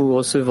viendra, vous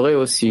recevrez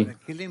aussi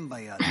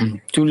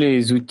tous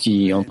les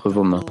outils entre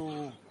vos mains.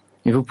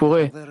 Et vous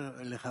pourrez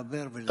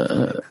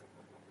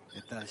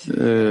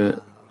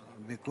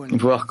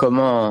voir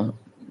comment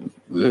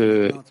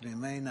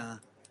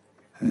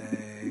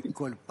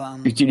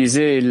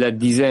utiliser la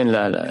dizaine,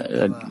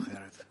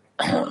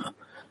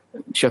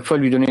 chaque fois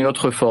lui donner une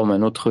autre forme,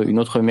 une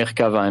autre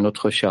merkava, un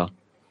autre chat.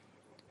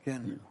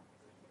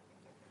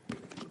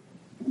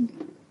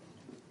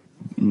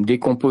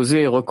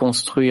 Décomposer et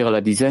reconstruire la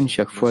dizaine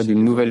chaque fois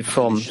d'une nouvelle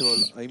forme.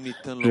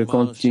 Je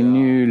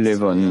continue,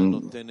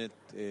 Levon.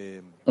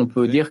 On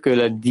peut dire que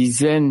la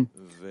dizaine,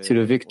 c'est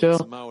le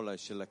vecteur,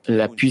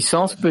 la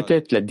puissance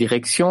peut-être, la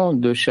direction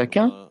de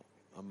chacun.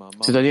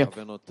 C'est-à-dire,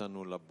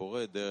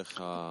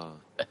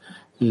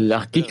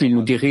 l'article, il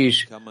nous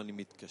dirige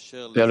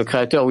vers le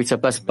Créateur. Oui, ça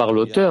passe par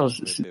l'auteur,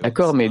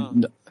 d'accord, mais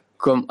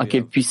à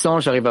quelle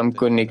puissance j'arrive à me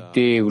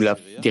connecter, ou la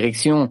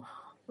direction,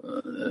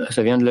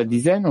 ça vient de la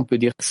dizaine, on peut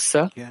dire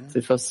ça, de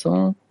cette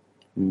façon?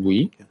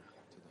 Oui.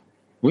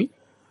 Oui.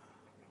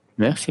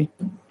 Merci.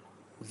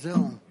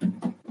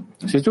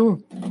 C'est tout.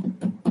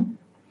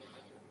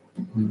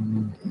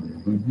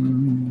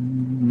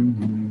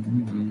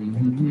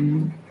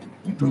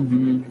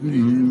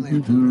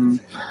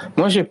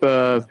 Moi, j'ai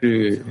pas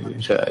plus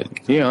à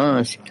dire,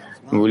 hein. Si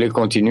vous voulez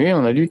continuer,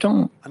 on a du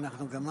temps.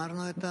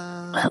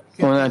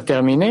 On a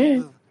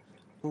terminé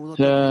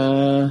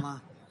la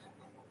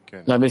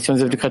mission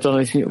des œuvres du Créateur.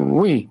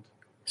 Oui,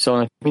 ça on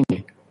a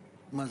terminé.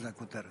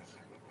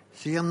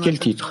 Quel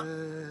titre?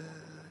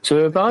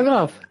 Ce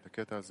paragraphe?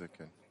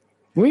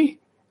 Oui.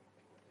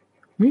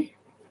 Oui.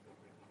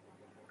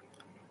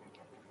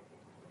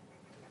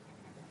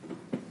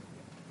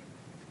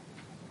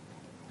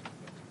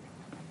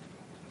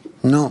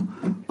 Non.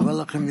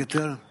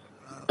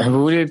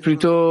 Vous voulez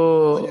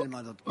plutôt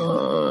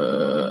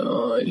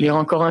lire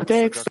encore un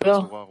texte,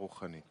 alors?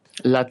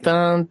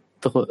 L'atteinte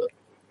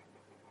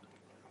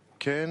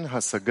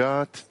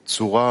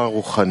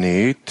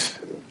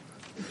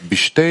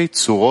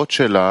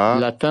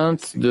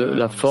de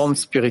la forme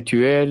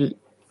spirituelle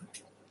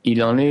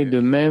Il en est de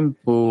même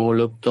pour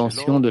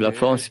l'obtention de la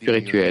forme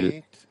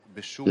spirituelle.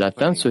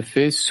 L'atteinte se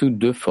fait sous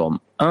deux formes.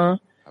 1.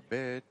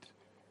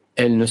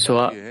 Elle ne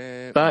sera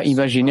pas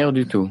imaginaire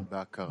du tout.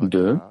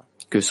 2.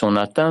 Que son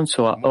atteinte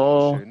sera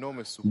hors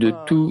de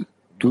tout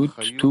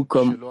doute, tout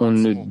comme on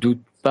ne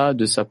doute pas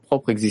de sa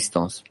propre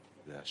existence.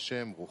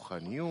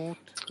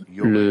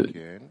 Le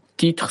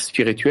titre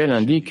spirituel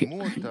indique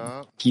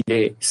qu'il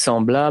est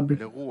semblable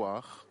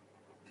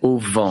au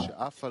vent.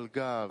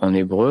 En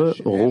hébreu,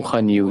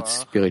 Ruchaniut,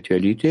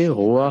 spiritualité,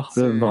 Ruach,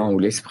 le vent ou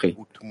l'esprit.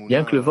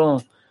 Bien que le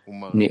vent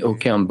n'ait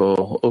aucun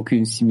bord,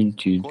 aucune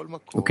similitude,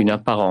 aucune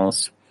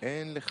apparence,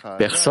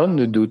 personne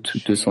ne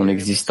doute de son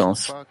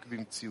existence,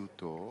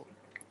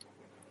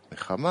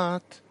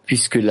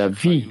 puisque la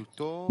vie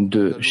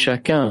de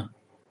chacun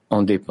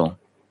en dépend.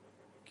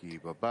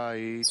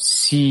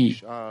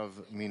 Si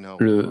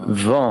le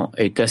vent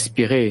est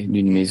aspiré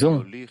d'une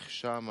maison,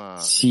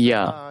 s'il y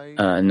a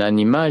un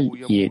animal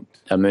qui est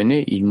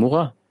amené, il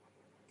mourra.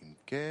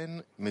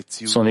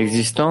 Son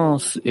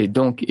existence est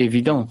donc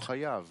évidente,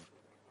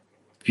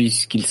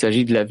 puisqu'il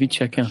s'agit de la vie de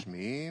chacun.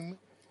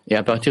 Et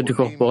à partir du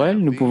corporel,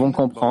 nous pouvons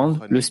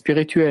comprendre le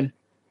spirituel.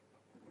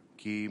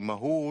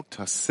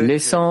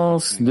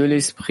 L'essence de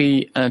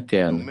l'esprit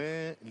interne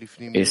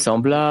est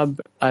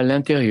semblable à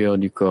l'intérieur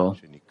du corps,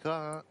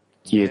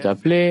 qui est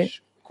appelé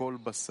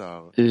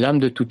l'âme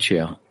de toute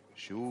chair,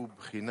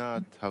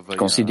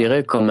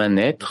 considéré comme un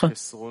être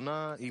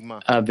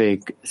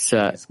avec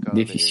sa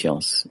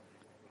déficience.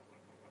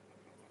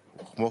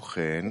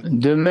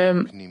 De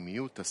même,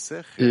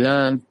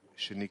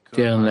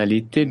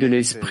 l'internalité de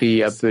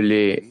l'esprit,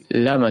 appelée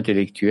l'âme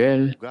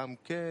intellectuelle,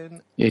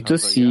 est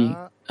aussi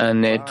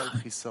un être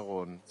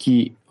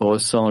qui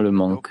ressent le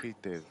manque.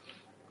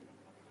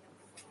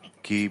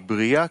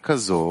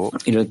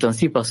 Il est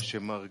ainsi parce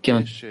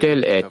qu'un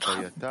tel être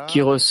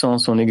qui ressent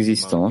son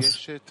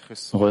existence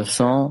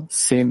ressent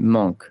ses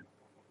manques.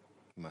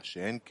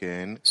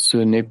 Ce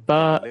n'est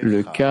pas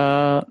le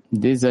cas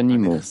des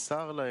animaux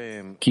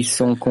qui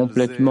sont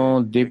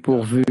complètement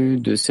dépourvus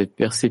de cette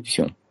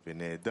perception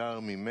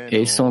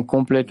et sont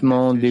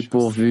complètement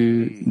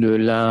dépourvus de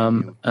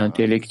l'âme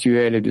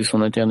intellectuelle et de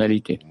son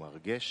internalité.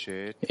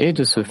 Et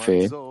de ce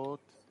fait,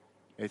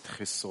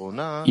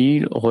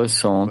 ils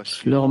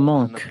ressentent leur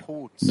manque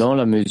dans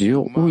la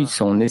mesure où ils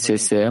sont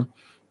nécessaires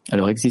à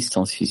leur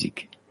existence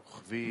physique.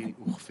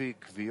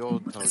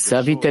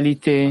 Sa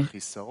vitalité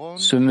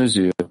se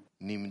mesure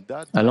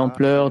à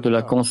l'ampleur de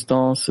la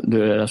constance de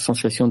la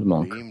sensation de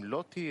manque.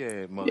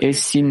 Et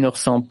s'il ne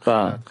ressent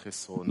pas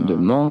de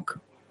manque,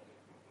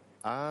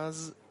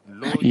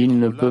 il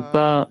ne peut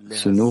pas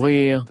se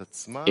nourrir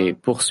et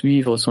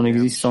poursuivre son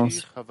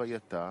existence.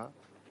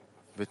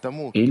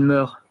 Il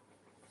meurt.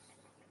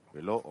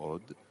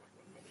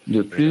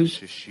 De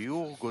plus,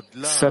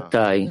 sa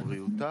taille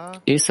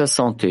et sa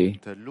santé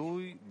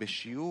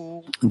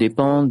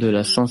dépendent de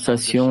la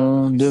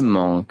sensation de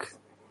manque,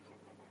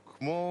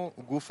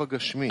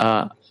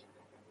 à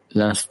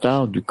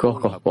l'instar du corps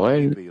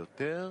corporel,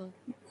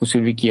 où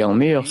celui qui est en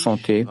meilleure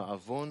santé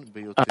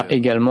a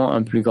également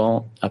un plus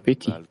grand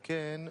appétit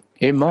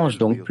et mange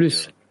donc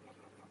plus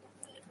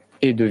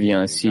et devient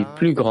ainsi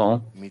plus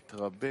grand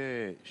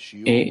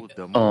et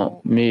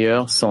en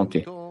meilleure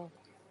santé.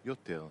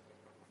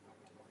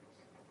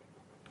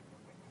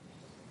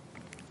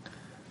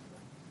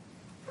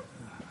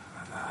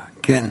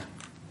 Ken.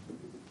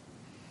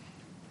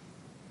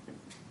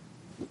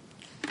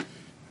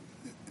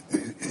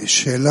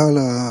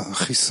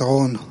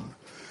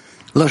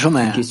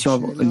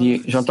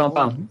 J'entends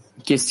pas.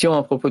 Question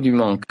à propos du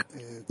manque,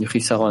 du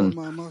chisaron.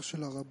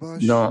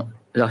 Dans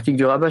l'article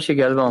du Rabash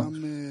également,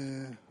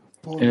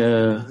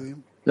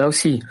 là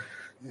aussi,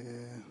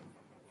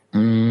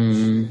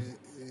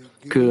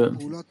 que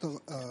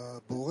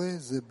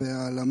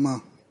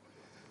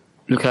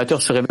le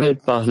Créateur se révèle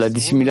par la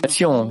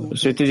dissimulation,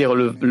 c'est-à-dire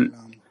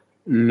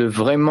le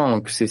vrai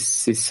manque, c'est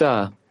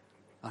ça.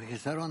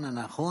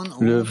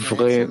 Le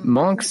vrai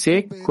manque,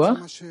 c'est quoi?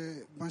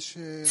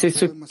 C'est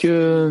ce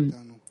que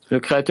le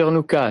Créateur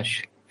nous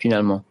cache,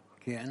 finalement.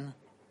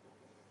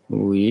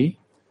 Oui.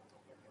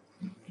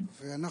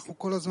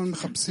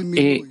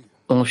 Et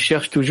on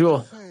cherche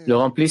toujours le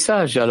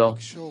remplissage. Alors,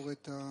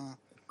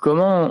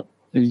 comment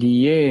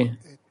lier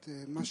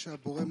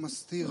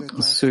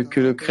ce que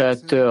le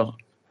Créateur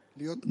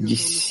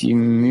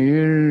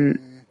dissimule,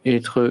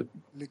 être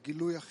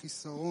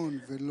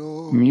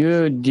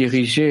mieux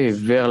dirigé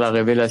vers la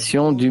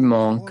révélation du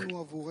manque?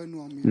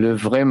 Le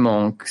vrai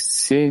manque,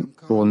 c'est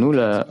pour nous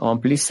le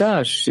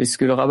remplissage. C'est ce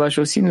que le Rabash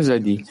aussi nous a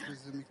dit.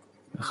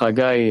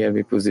 Chagai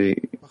avait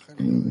posé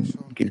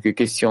quelques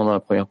questions dans la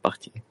première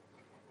partie.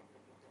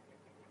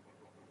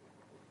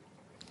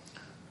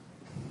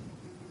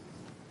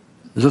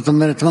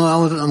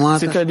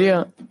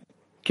 C'est-à-dire,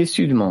 qu'est-ce que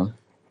tu demandes?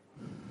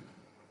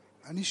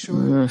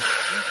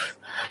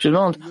 Je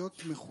demande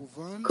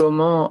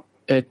comment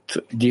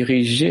être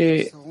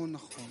dirigé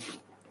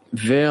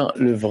vers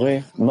le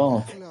vrai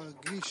manque.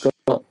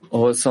 Comment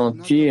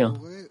ressentir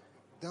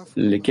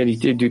les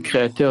qualités du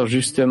Créateur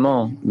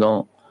justement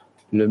dans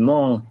le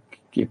manque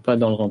qui n'est pas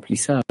dans le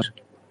remplissage.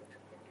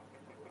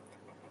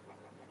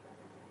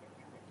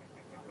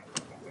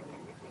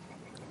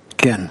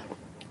 Ken.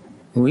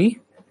 Oui?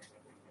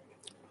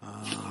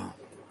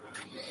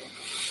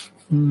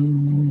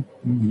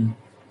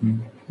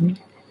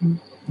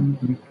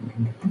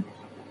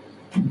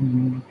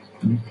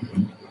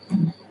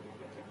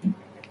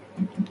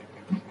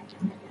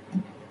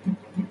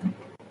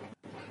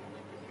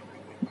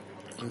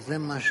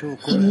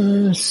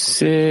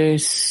 C'est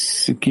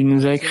ce qu'il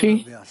nous a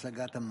écrit.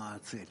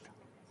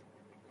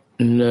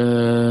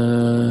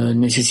 La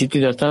nécessité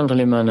d'atteindre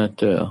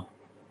l'émanateur.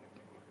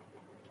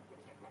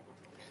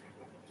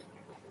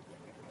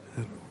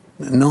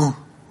 Non.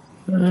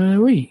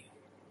 Oui,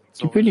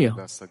 tu peux lire.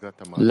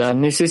 La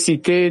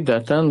nécessité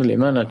d'atteindre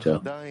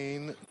l'émanateur.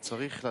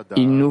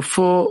 Il nous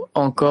faut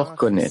encore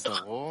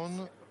connaître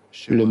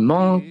le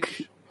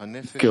manque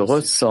que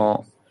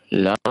ressent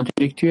l'âme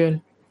intellectuelle.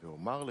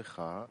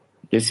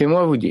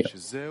 Laissez-moi vous dire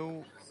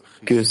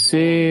que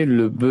c'est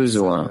le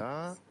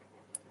besoin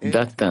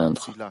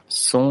d'atteindre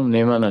son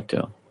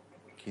émanateur,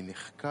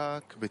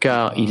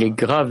 car il est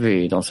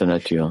gravé dans sa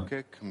nature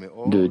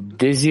de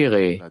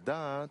désirer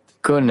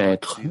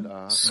connaître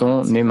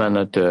son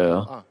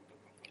émanateur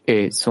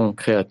et son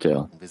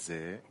créateur,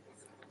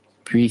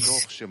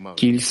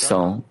 puisqu'il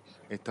sent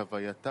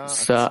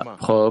sa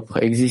propre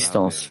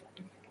existence.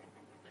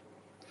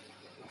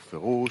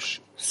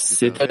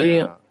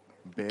 C'est-à-dire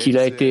qu'il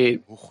a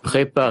été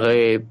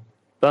préparé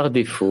par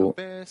défaut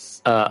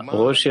à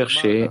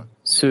rechercher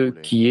ce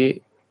qui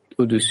est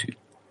au-dessus.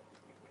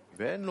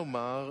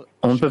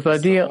 On ne peut pas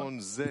dire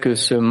que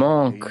ce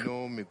manque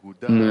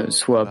ne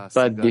soit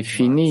pas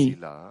défini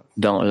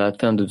dans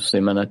l'atteinte de son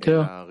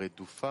émanateur,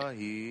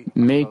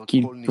 mais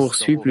qu'il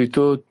poursuit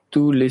plutôt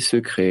tous les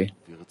secrets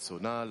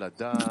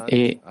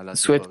et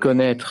souhaite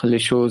connaître les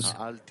choses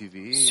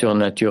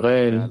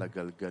surnaturelles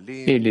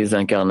et les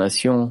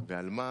incarnations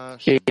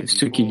et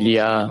ce qu'il y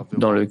a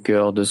dans le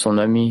cœur de son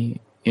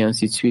ami et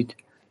ainsi de suite.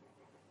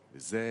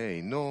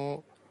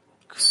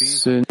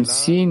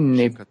 Ceci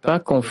n'est pas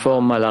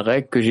conforme à la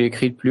règle que j'ai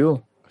écrite plus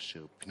haut,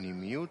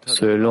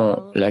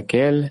 selon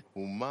laquelle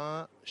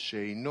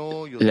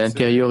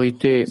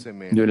l'intériorité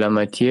de la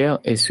matière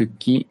est ce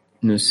qui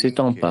ne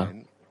s'étend pas.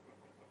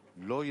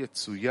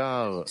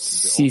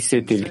 Si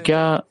c'était le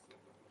cas,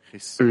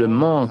 le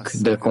manque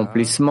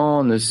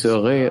d'accomplissement ne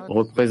serait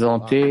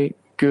représenté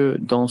que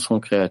dans son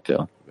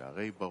Créateur.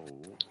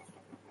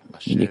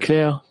 Il est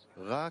clair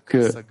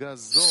que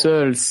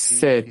seul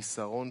cet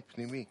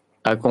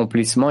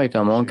accomplissement est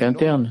un manque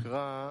interne,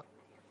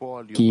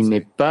 qui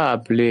n'est pas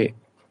appelé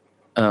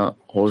un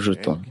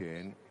rejeton,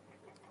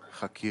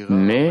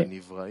 mais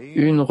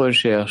une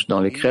recherche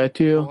dans les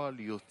créatures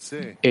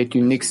est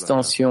une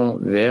extension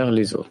vers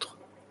les autres.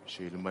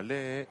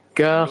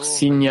 Car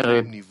s'il n'y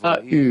avait pas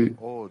eu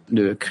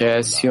de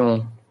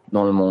création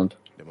dans le monde,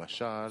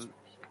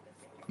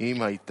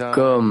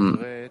 comme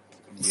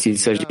s'il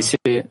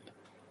s'agissait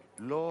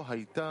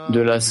de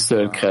la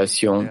seule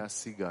création,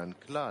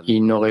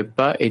 il n'aurait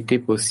pas été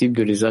possible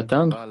de les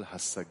atteindre,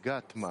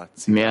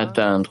 mais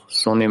atteindre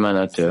son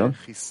émanateur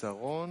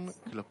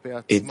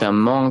est un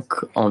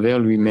manque envers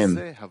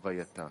lui-même,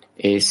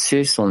 et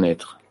c'est son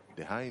être.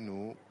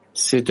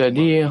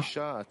 C'est-à-dire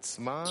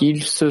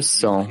qu'il se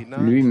sent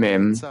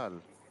lui-même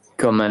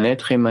comme un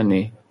être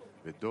émané.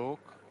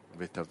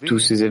 Tous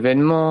ces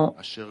événements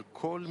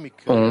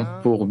ont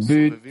pour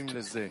but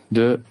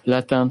de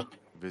l'atteindre.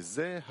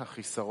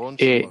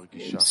 Et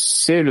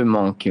c'est le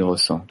manque qu'il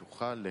ressent,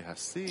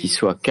 qu'il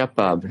soit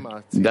capable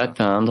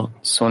d'atteindre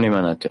son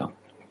émanateur.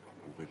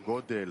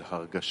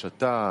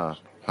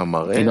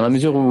 Et dans la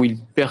mesure où il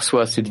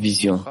perçoit cette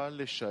vision,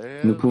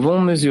 nous pouvons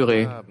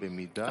mesurer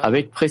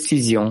avec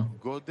précision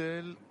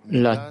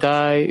la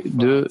taille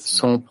de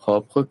son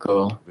propre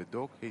corps.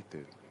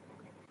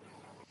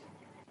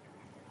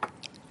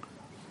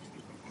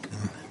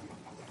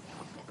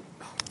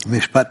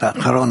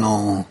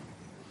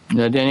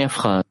 La dernière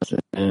phrase,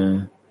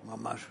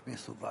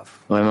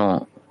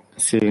 vraiment,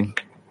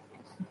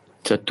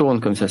 ça tourne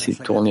comme ça, c'est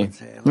tourné.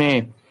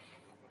 Mais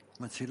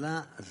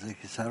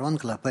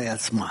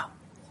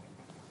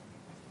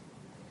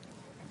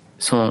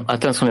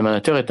atteindre son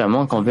émanateur est un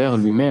manque envers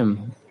lui-même.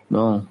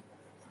 Bon.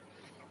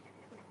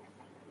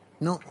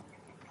 Non.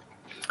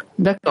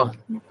 D'accord.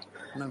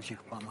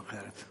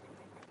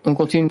 On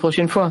continue une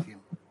prochaine fois.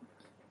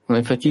 On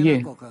est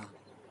fatigué.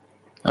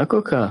 Un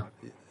coca.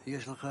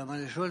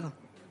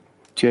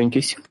 Tu as une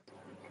question?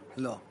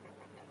 Non.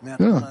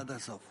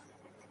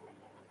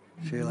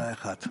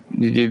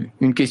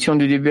 Une question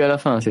du début à la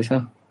fin, c'est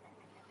ça?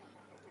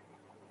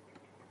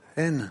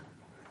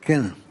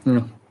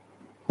 Non.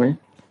 Oui.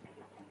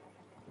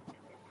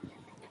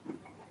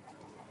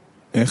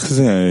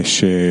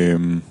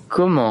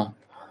 Comment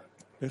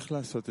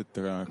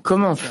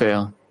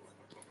faire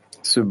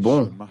ce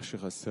bon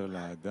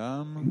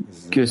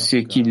que ce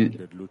qu'il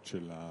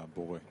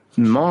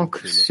manque,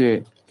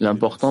 c'est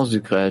l'importance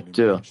du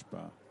Créateur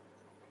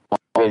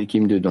en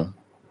Elkim dedans.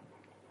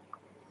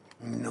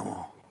 Non.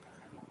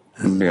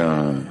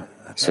 Bien,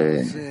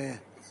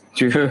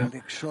 Tu veux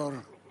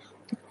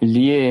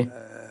lier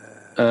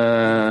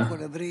à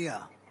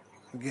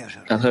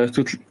travers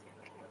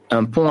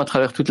un pont à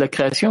travers toute la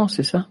création,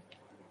 c'est ça?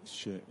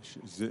 C'est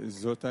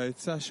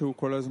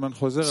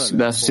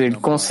le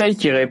conseil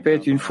qui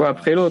répète une fois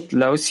après l'autre.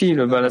 Là aussi,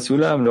 le Baal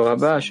HaSulam, le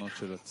Rabash,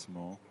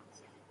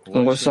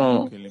 on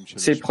ressent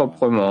ses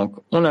propres manques.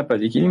 On n'a pas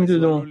d'équilibre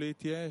dedans.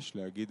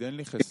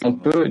 On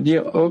peut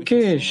dire, ok,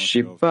 je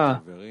n'ai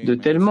pas de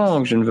tel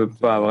manque, je ne veux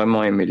pas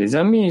vraiment aimer les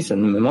amis, ça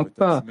ne me manque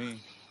pas.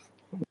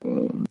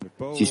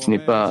 Si ce n'est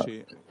pas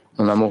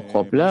mon amour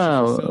propre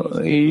là,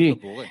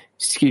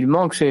 ce qu'il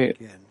manque, c'est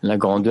la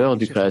grandeur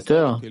du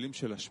Créateur.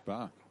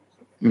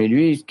 Mais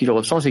lui, ce qu'il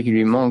ressent, c'est qu'il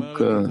lui manque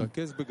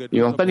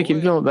pas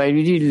d'équilibre. Il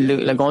lui dit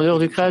la grandeur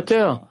du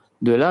Créateur.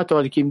 De là, tu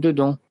auras l'équilibre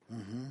dedans.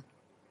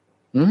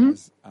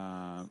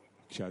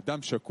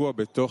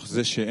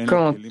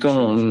 Quand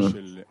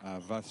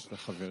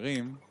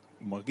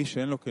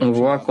on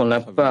voit qu'on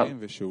n'a pas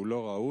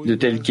de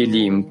tel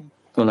kélim,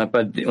 on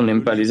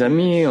n'aime pas les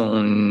amis,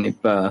 on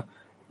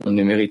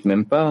ne mérite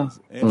même pas,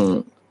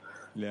 on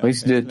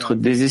risque d'être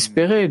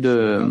désespéré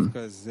de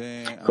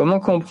comment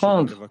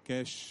comprendre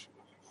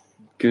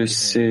que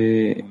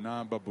c'est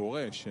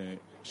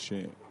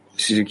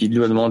ce qu'il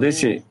doit demander,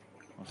 c'est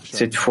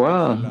cette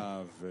fois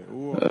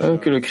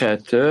que le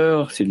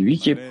Créateur, c'est lui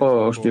qui est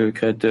proche du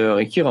Créateur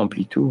et qui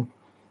remplit tout.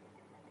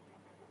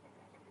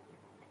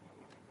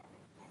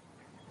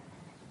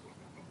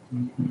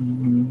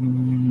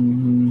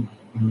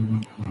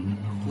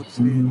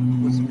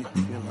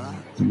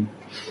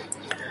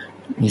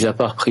 Mis à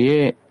part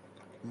prier,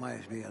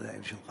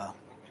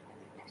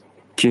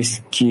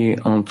 qu'est-ce qui est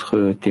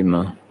entre tes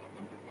mains?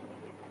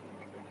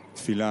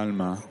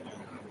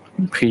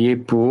 Prier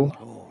pour.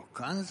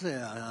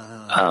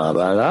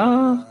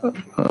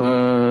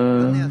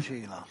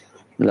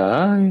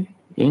 Là, il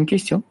y a une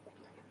question.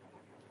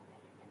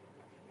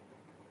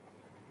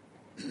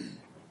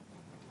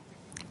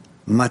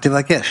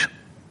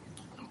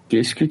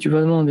 Qu'est-ce que tu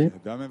vas demander?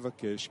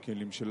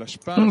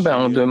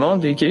 On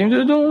demande des kélim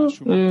de don.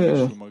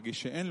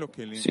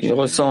 S'il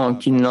ressent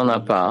qu'il n'en a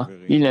pas,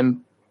 il n'aime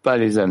pas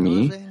les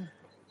amis,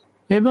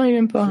 il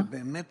n'aime pas.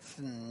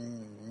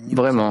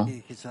 Vraiment.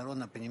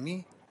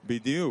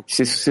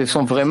 Ce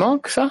sont vraiment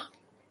que ça?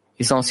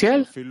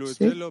 Essentiel?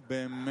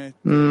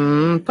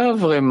 Pas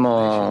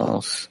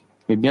vraiment.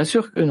 Mais bien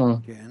sûr que non.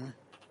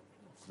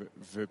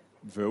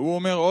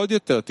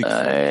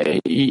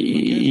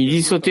 Il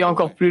dit sauter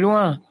encore plus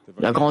loin.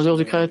 La grandeur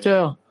du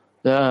Créateur.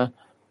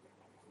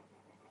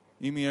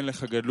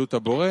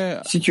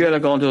 Si tu as la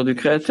grandeur du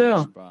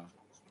Créateur,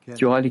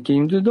 tu auras les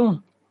kélim dedans.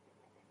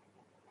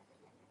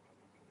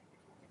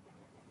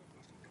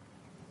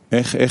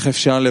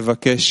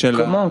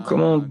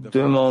 Comment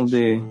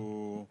demander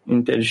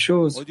une telle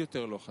chose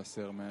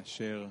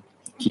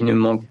qui ne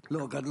manque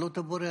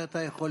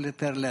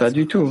pas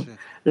du tout?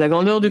 La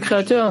grandeur du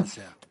Créateur,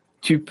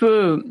 tu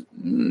peux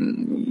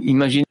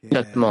imaginer que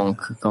ça te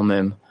manque quand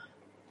même.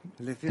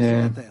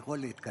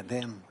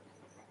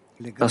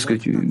 Parce que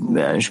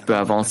je peux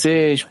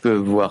avancer, je peux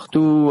voir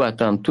tout,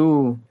 atteindre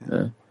tout.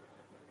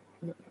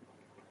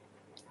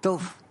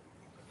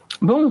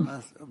 Bon,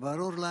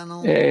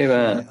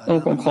 on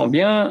comprend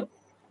bien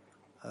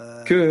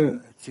que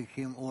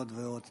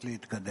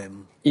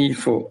il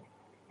faut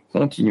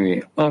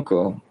continuer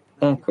encore,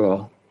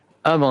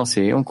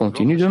 avancer. On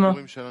continue demain.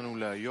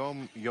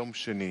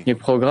 Les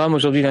programmes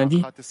aujourd'hui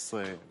lundi,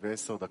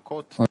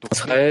 en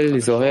Israël,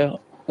 les horaires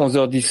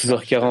 11h10,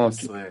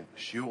 16h40,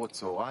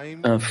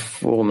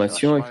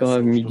 information, et à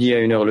midi à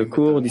 1h le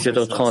cours,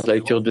 17h30 la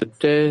lecture de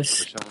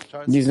thèse,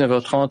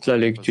 19h30 la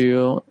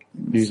lecture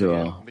du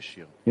Zohar.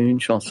 Une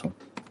chanson.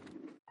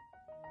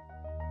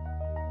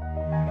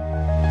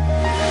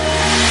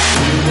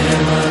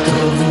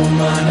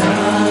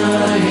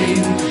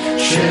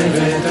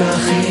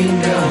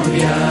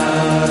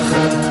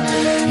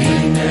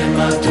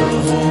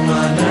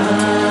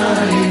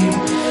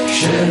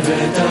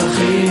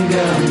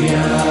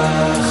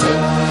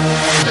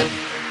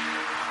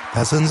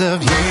 Thousands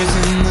of years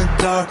in the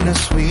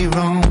darkness we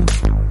roam,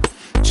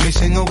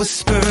 chasing a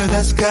whisper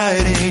that's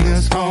guiding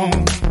us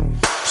home.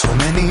 So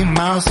many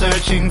miles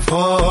searching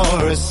for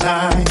a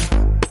sign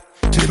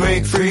to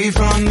break free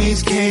from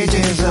these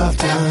cages of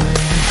time.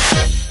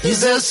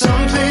 Is there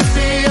some place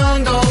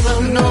beyond all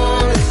the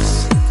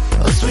noise,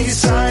 a sweet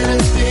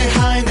silence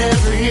behind